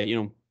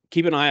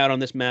 keep an eye out on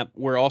this map.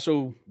 We're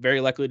also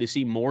very likely to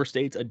see more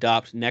states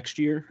adopt next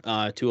year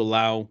to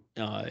allow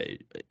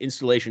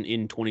installation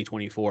in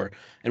 2024,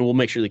 and we'll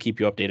make sure to keep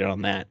you updated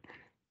on that.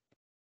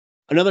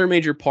 Another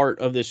major part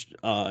of this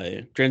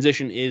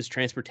transition is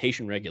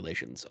transportation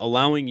regulations,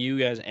 allowing you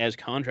guys as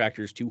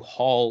contractors to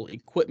haul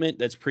equipment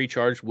that's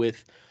pre-charged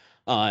with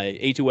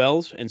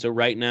A2Ls. And so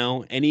right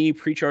now, any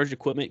pre-charged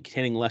equipment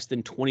containing less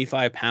than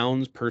 25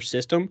 pounds per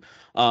system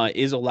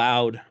is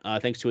allowed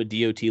thanks to a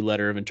DOT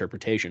letter of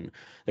interpretation.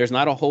 There's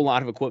not a whole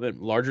lot of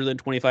equipment larger than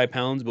 25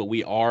 pounds, but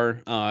we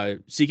are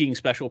seeking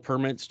special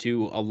permits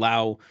to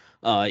allow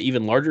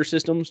even larger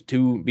systems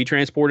to be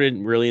transported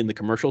really in the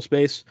commercial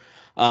space.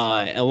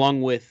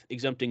 Along with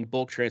exempting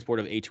bulk transport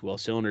of A2L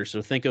cylinders.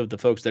 So think of the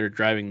folks that are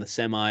driving the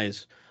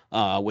semis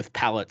with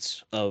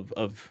pallets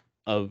of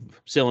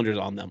cylinders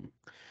on them.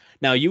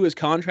 Now, you as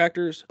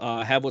contractors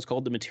have what's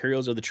called the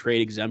materials of the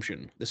trade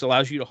exemption. This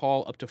allows you to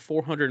haul up to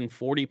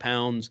 440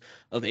 pounds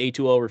of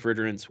A2L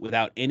refrigerants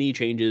without any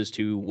changes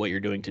to what you're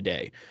doing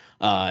today.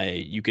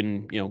 You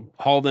can,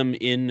 haul them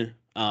in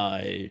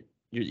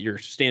your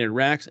standard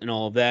racks and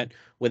all of that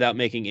without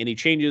making any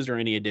changes or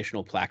any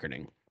additional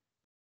placarding.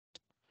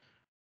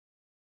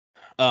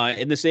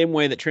 In the same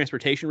way that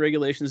transportation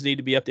regulations need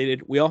to be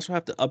updated, we also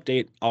have to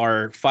update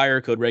our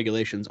fire code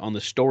regulations on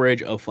the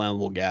storage of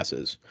flammable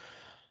gases.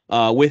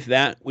 With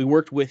that, we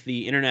worked with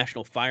the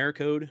International Fire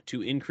Code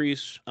to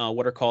increase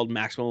what are called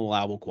maximum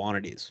allowable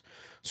quantities.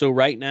 So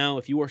right now,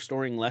 if you are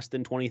storing less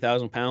than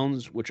 20,000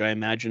 pounds, which I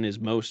imagine is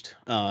most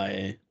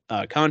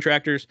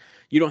contractors,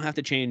 you don't have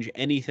to change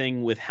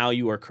anything with how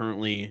you are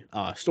currently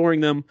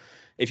storing them.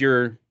 If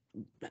you're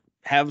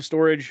have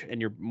storage and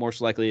you're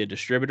most likely a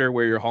distributor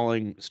where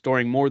you're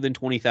storing more than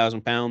 20,000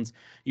 pounds,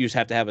 you just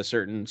have to have a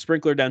certain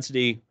sprinkler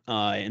density.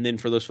 And then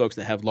for those folks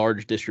that have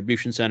large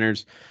distribution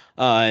centers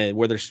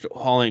where they're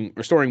hauling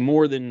or storing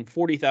more than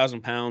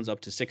 40,000 pounds up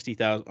to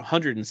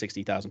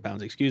 160,000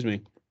 pounds, excuse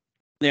me,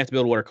 they have to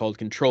build what are called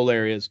control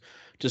areas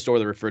to store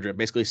the refrigerant,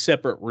 basically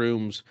separate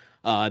rooms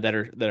that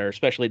are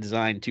specially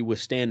designed to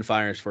withstand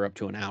fires for up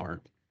to an hour.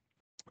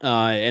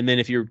 And then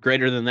if you're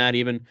greater than that,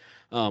 even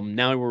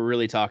now we're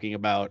really talking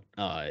about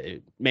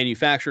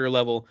manufacturer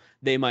level.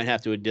 They might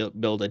have to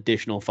build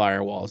additional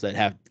firewalls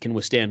that can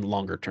withstand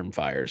longer term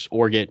fires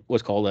or get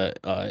what's called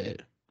a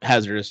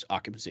hazardous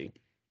occupancy.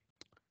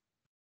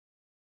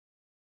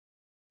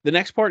 The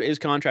next part is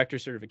contractor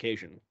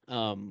certification.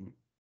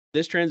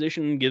 This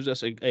transition gives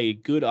us a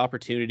good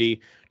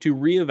opportunity to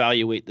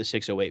reevaluate the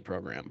 608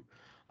 program.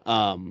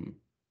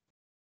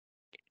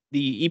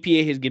 The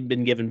EPA has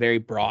been given very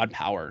broad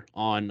power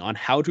on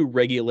how to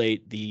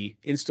regulate the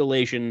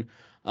installation,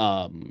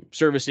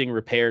 servicing,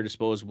 repair,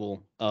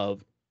 disposal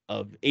of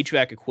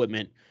HVAC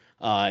equipment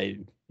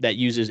that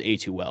uses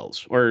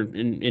A2Ls, or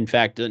in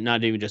fact,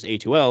 not even just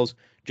A2Ls,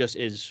 just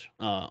is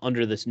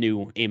under this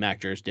new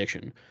AMAC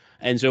jurisdiction.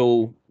 And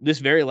so this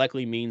very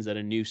likely means that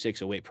a new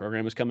 608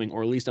 program is coming,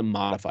 or at least a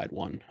modified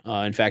one.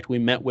 In fact, we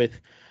met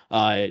with,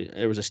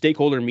 there was a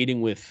stakeholder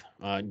meeting with,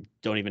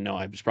 don't even know,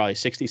 there's probably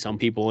 60 some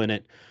people in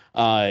it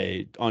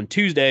on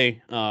Tuesday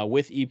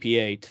with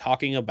EPA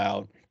talking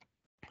about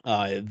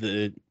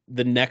the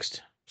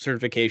next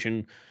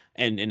certification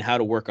and how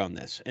to work on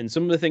this. And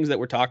some of the things that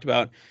were talked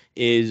about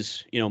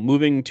is,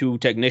 moving to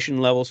technician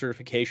level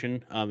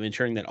certification,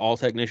 ensuring that all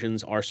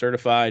technicians are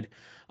certified,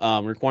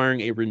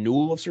 requiring a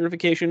renewal of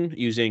certification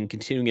using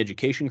continuing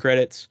education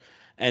credits,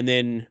 and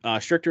then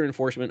stricter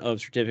enforcement of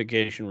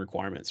certification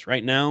requirements.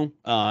 Right now,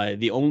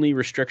 the only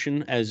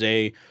restriction as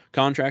a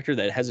contractor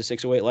that has a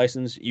 608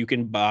 license, you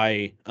can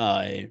buy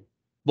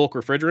bulk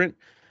refrigerant.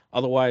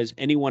 Otherwise,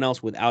 anyone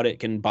else without it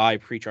can buy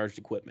pre-charged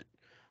equipment.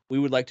 We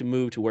would like to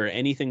move to where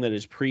anything that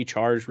is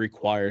pre-charged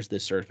requires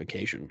this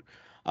certification.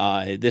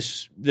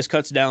 This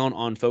cuts down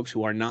on folks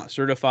who are not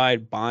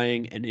certified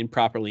buying and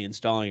improperly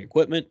installing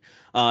equipment,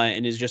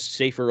 and is just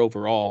safer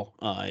overall,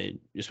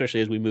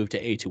 especially as we move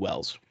to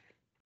A2Ls.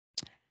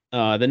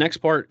 The next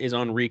part is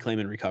on reclaim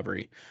and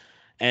recovery.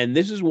 And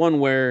this is one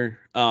where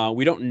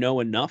we don't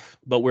know enough,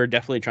 but we're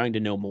definitely trying to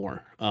know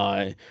more.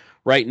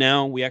 Right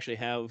now, we actually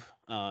have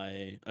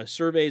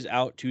surveys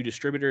out to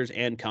distributors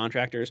and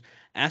contractors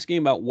asking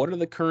about what are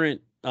the current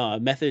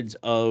methods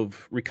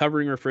of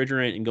recovering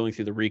refrigerant and going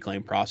through the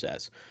reclaim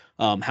process.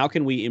 How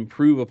can we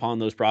improve upon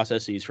those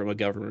processes from a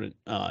government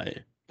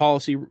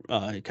policy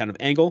kind of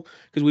angle?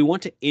 Because we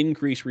want to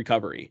increase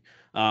recovery.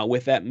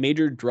 With that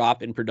major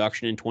drop in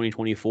production in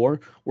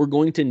 2024, we're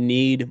going to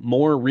need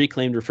more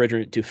reclaimed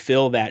refrigerant to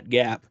fill that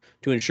gap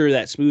to ensure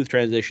that smooth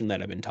transition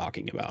that I've been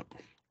talking about.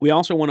 We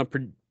also want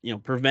to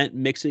prevent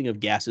mixing of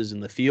gases in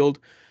the field.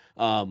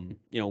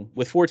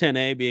 With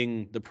 410A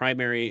being the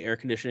primary air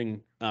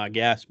conditioning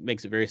gas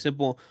makes it very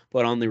simple,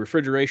 but on the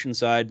refrigeration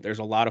side, there's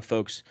a lot of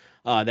folks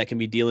that can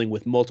be dealing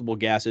with multiple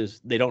gases.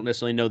 They don't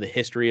necessarily know the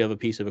history of a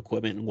piece of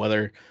equipment and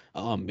whether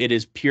it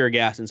is pure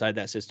gas inside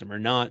that system or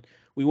not.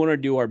 We want to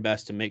do our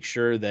best to make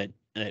sure that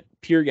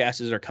pure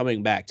gases are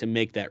coming back to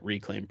make that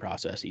reclaim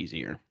process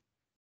easier.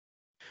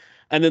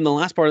 And then the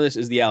last part of this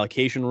is the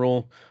allocation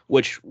rule,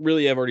 which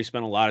really I've already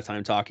spent a lot of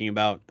time talking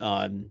about.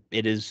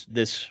 It is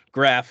this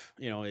graph,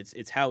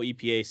 it's how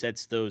EPA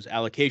sets those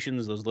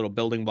allocations, those little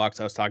building blocks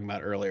I was talking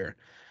about earlier.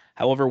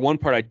 However, one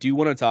part I do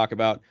want to talk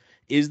about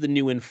is the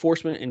new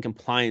enforcement and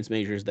compliance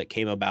measures that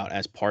came about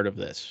as part of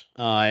this.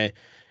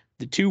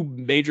 The two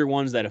major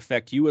ones that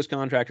affect you as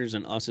contractors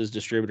and us as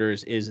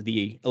distributors is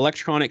the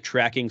electronic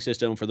tracking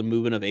system for the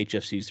movement of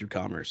HFCs through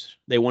commerce.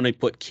 They want to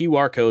put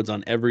QR codes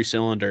on every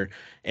cylinder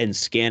and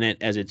scan it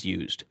as it's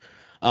used.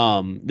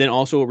 Then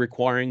also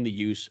requiring the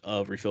use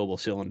of refillable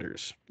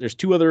cylinders. There's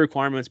two other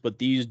requirements, but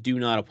these do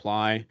not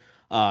apply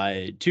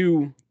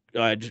to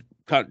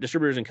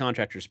distributors and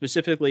contractors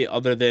specifically,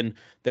 other than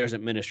there's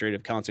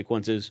administrative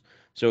consequences.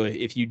 So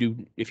if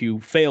you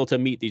fail to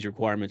meet these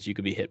requirements, you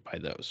could be hit by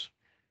those.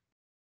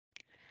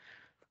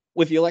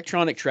 With the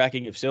electronic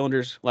tracking of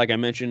cylinders, like I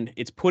mentioned,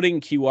 it's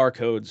putting QR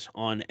codes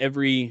on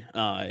every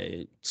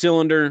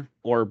cylinder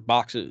or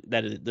box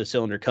that the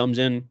cylinder comes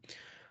in.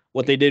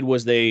 What they did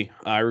was they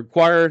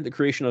required the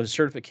creation of a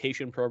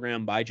certification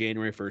program by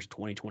January 1st,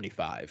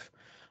 2025.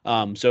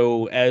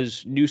 So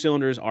as new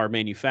cylinders are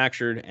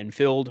manufactured and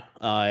filled,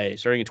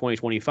 starting in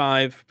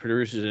 2025,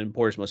 producers and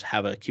importers must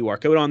have a QR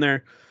code on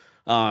there.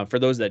 For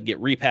those that get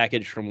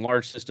repackaged from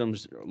large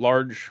systems,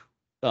 large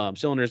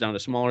cylinders down to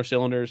smaller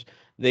cylinders,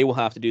 they will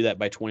have to do that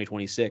by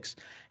 2026.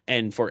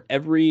 And for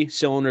every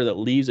cylinder that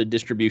leaves a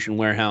distribution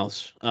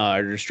warehouse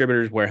or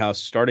distributor's warehouse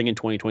starting in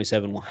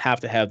 2027, will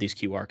have to have these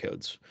QR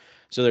codes.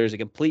 So there's a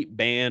complete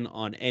ban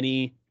on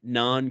any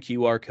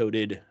non-QR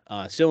coded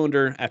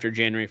cylinder after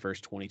January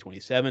 1st,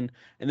 2027.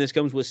 And this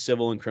comes with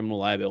civil and criminal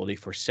liability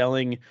for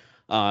selling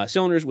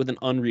cylinders with an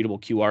unreadable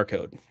QR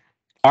code.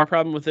 Our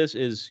problem with this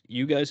is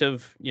you guys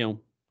have,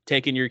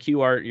 taken your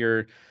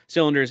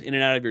cylinders in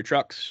and out of your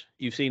trucks.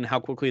 You've seen how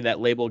quickly that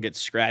label gets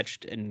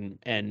scratched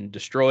and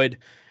destroyed.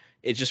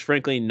 It's just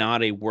frankly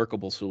not a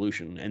workable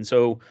solution. And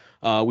so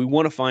we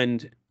want to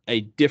find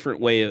a different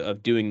way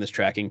of doing this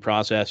tracking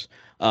process,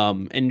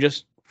 and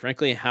just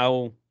frankly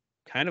how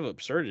kind of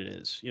absurd it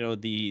is.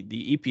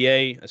 The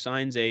EPA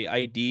assigns a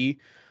ID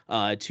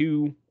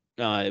to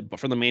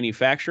for the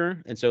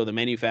manufacturer, and so the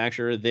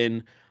manufacturer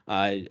then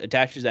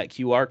attaches that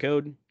QR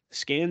code,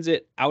 scans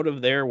it out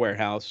of their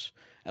warehouse.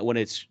 When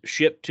it's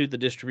shipped to the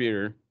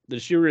distributor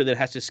then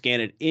has to scan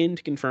it in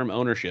to confirm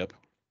ownership.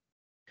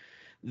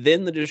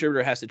 Then the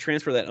distributor has to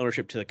transfer that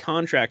ownership to the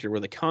contractor, where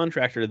the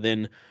contractor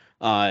then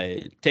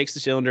takes the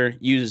cylinder,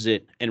 uses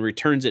it, and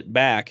returns it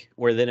back,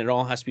 where then it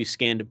all has to be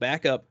scanned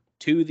back up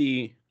to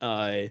the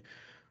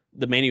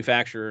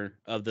manufacturer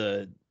of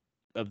the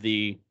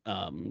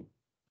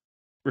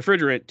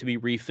refrigerant to be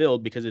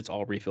refilled, because it's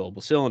all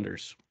refillable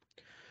cylinders.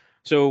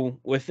 So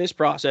with this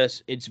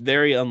process, it's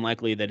very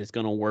unlikely that it's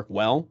going to work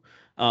well.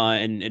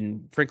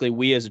 And frankly,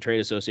 we as a trade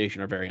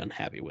association are very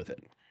unhappy with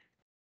it.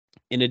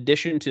 In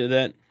addition to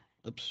that,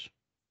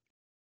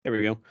 there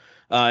we go.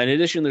 In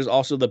addition, there's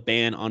also the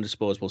ban on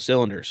disposable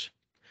cylinders.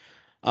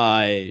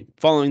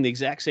 Following the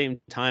exact same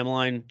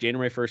timeline,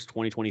 January 1st,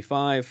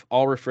 2025,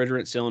 all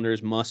refrigerant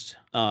cylinders must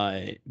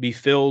be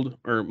filled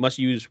or must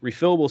use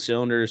refillable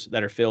cylinders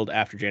that are filled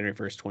after January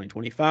 1st,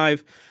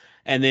 2025.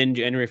 And then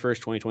January 1st,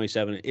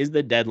 2027 is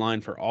the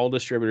deadline for all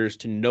distributors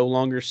to no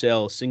longer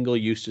sell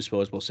single-use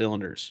disposable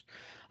cylinders.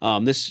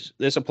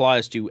 This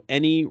applies to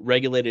any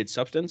regulated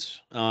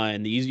substance.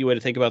 And the easy way to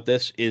think about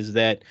this is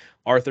that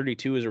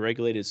R32 is a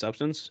regulated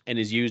substance and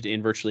is used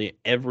in virtually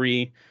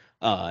every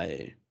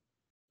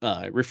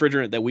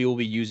refrigerant that we will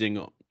be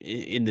using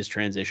in this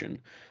transition.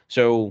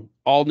 So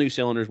all new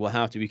cylinders will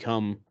have to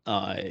become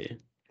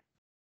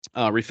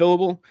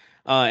refillable.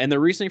 And the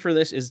reasoning for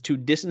this is to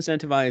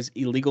disincentivize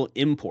illegal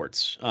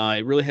imports.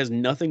 It really has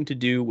nothing to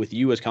do with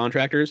you as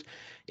contractors.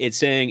 It's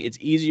saying it's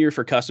easier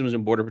for Customs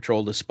and Border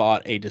Patrol to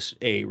spot a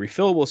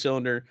refillable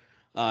cylinder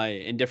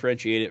and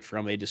differentiate it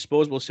from a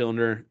disposable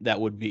cylinder that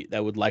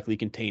would likely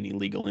contain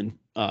illegal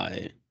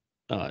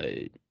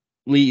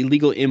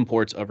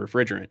imports of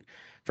refrigerant.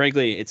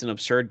 Frankly, it's an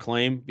absurd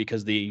claim,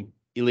 because the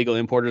illegal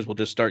importers will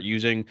just start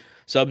using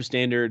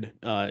substandard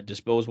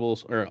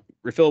disposables or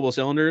refillable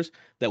cylinders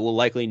that will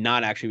likely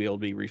not actually be able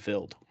to be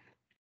refilled.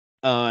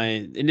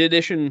 In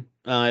addition,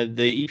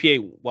 the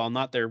EPA, while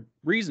not their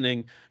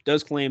reasoning,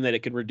 does claim that it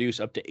could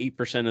reduce up to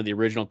 8% of the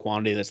original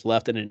quantity that's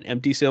left in an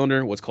empty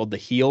cylinder, what's called the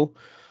heel.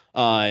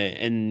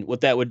 And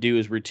what that would do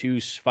is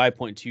reduce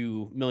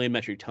 5.2 million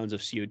metric tons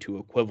of CO2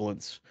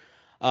 equivalents.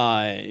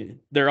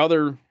 Their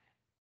other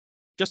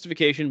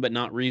justification, but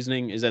not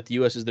reasoning, is that the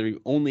U.S. is the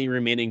only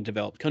remaining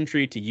developed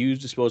country to use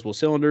disposable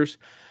cylinders.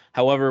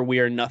 However, we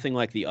are nothing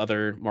like the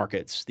other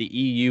markets. The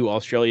EU,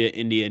 Australia,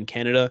 India, and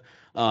Canada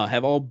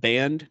have all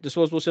banned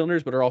disposable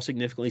cylinders, but are all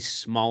significantly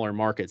smaller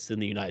markets than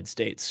the United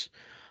States.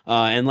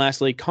 And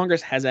lastly,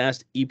 Congress has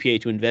asked EPA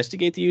to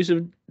investigate the use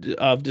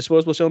of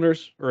disposable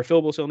cylinders or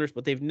refillable cylinders,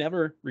 but they've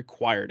never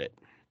required it.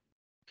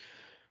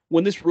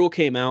 When this rule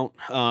came out,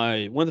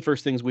 one of the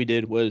first things we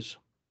did was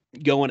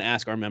go and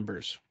ask our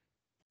members,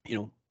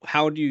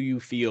 how do you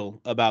feel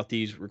about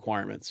these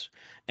requirements?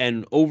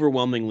 And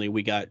overwhelmingly,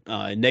 we got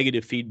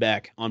negative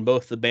feedback on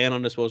both the ban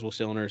on disposable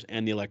cylinders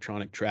and the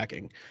electronic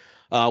tracking,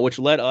 which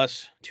led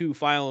us to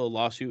file a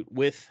lawsuit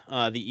with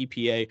the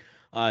EPA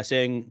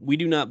saying we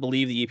do not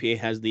believe the EPA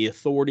has the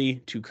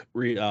authority to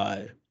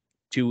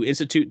to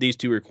institute these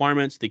two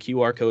requirements, the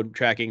QR code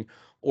tracking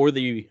or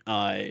the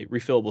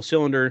refillable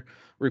cylinder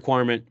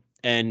requirement.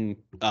 And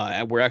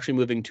we're actually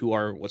moving to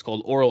our what's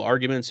called oral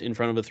arguments in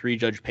front of a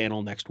 3-judge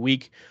panel next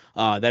week.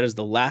 That is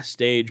the last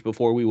stage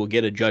before we will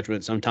get a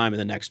judgment sometime in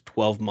the next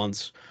 12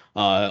 months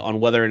on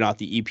whether or not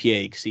the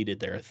EPA exceeded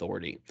their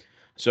authority.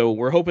 So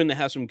we're hoping to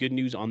have some good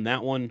news on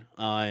that one.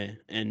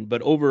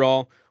 But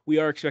overall, we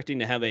are expecting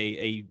to have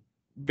a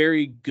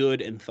very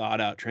good and thought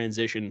out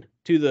transition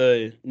to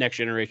the next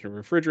generation of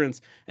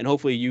refrigerants. And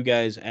hopefully you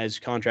guys as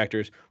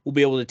contractors will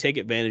be able to take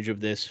advantage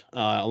of this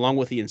along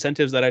with the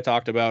incentives that I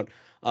talked about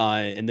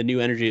and the new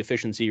energy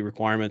efficiency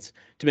requirements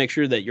to make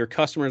sure that your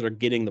customers are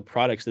getting the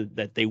products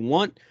that they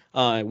want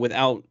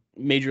without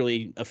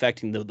majorly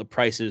affecting the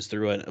prices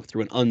through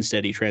an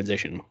unsteady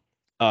transition.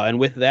 And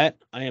with that,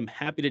 I am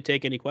happy to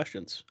take any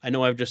questions. I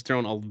know I've just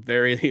thrown a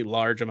very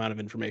large amount of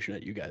information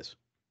at you guys.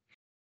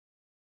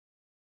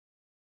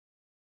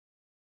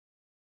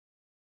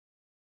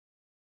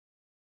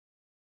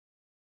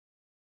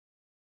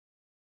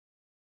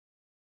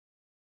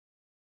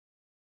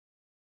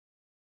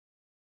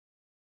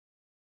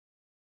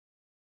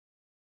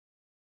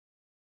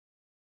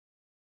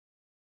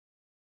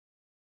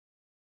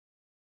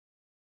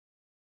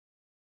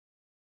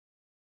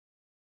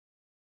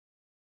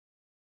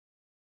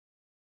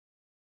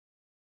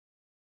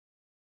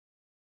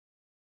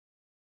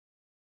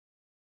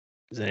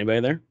 Is anybody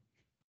there?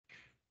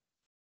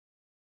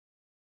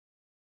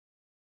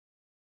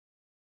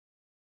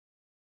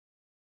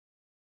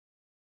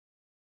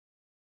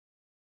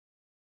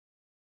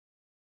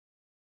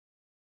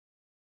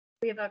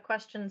 We have a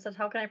question that says,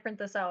 how can I print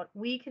this out?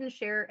 We can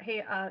share,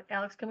 hey,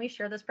 Alex, can we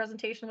share this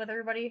presentation with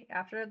everybody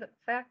after the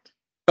fact?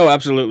 Oh,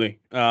 absolutely.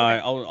 Okay.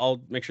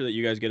 I'll make sure that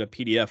you guys get a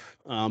PDF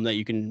that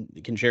you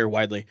can share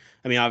widely.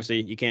 I mean,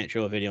 obviously you can't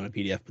show a video in a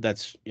PDF, but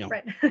that's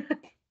Right.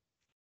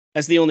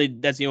 that's the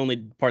only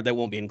part that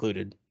won't be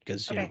included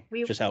because Okay,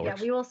 just how it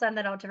works. we will send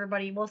that out to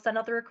everybody. We'll send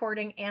out the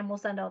recording and we'll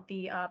send out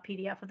the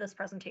PDF of this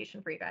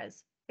presentation for you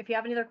guys. If you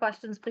have any other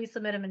questions, please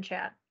submit them in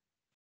chat.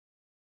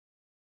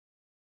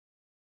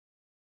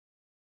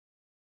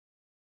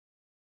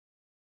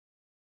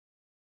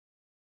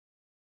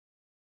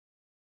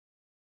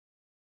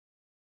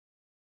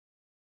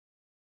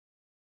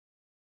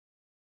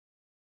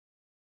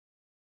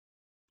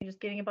 You're just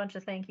getting a bunch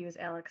of thank yous,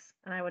 Alex,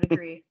 and I would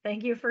agree.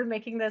 Thank you for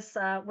making this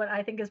what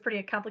I think is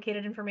pretty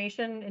complicated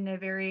information in a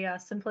very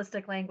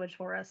simplistic language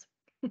for us.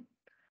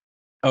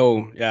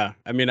 Oh yeah,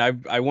 I mean,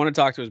 I want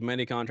to talk to as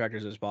many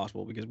contractors as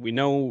possible because we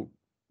know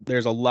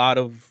there's a lot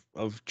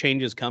of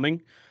changes coming,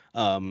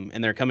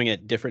 and they're coming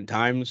at different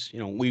times.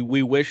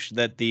 We wish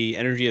that the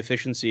energy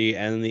efficiency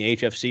and the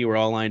HFC were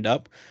all lined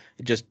up.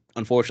 It just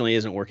unfortunately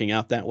isn't working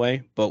out that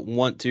way. But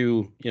want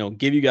to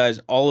give you guys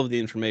all of the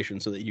information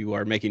so that you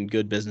are making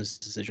good business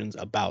decisions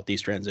about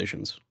these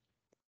transitions.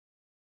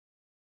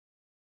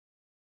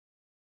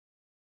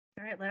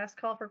 All right, last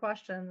call for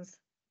questions.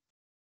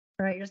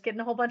 All right, you're just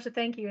getting a whole bunch of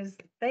thank yous.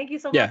 Thank you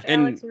so Yeah, much,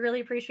 Alex. We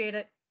really appreciate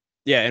it.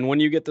 Yeah, and when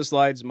you get the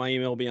slides, my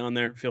email will be on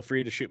there. Feel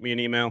free to shoot me an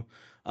email,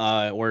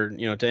 or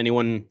to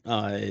anyone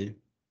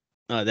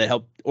that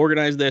helped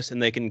organize this,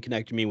 and they can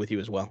connect me with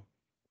you as well.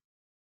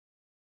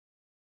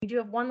 We do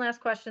have one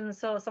last question.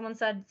 So someone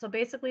said, so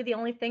basically the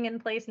only thing in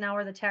place now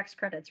are the tax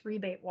credits,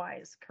 rebate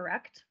wise,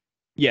 correct?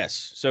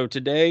 Yes. So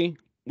today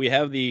we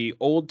have the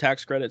old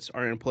tax credits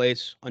are in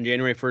place. On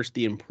January 1st,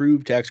 the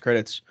improved tax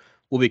credits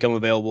will become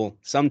available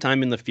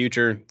sometime in the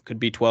future. Could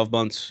be 12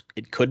 months.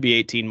 It could be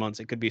 18 months.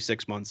 It could be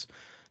 6 months.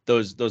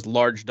 Those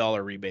large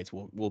dollar rebates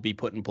will be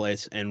put in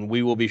place, and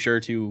we will be sure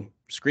to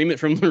scream it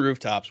from the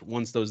rooftops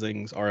once those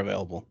things are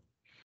available.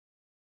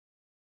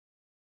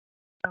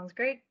 Sounds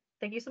great.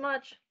 Thank you so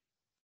much.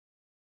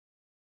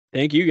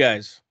 Thank you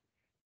guys.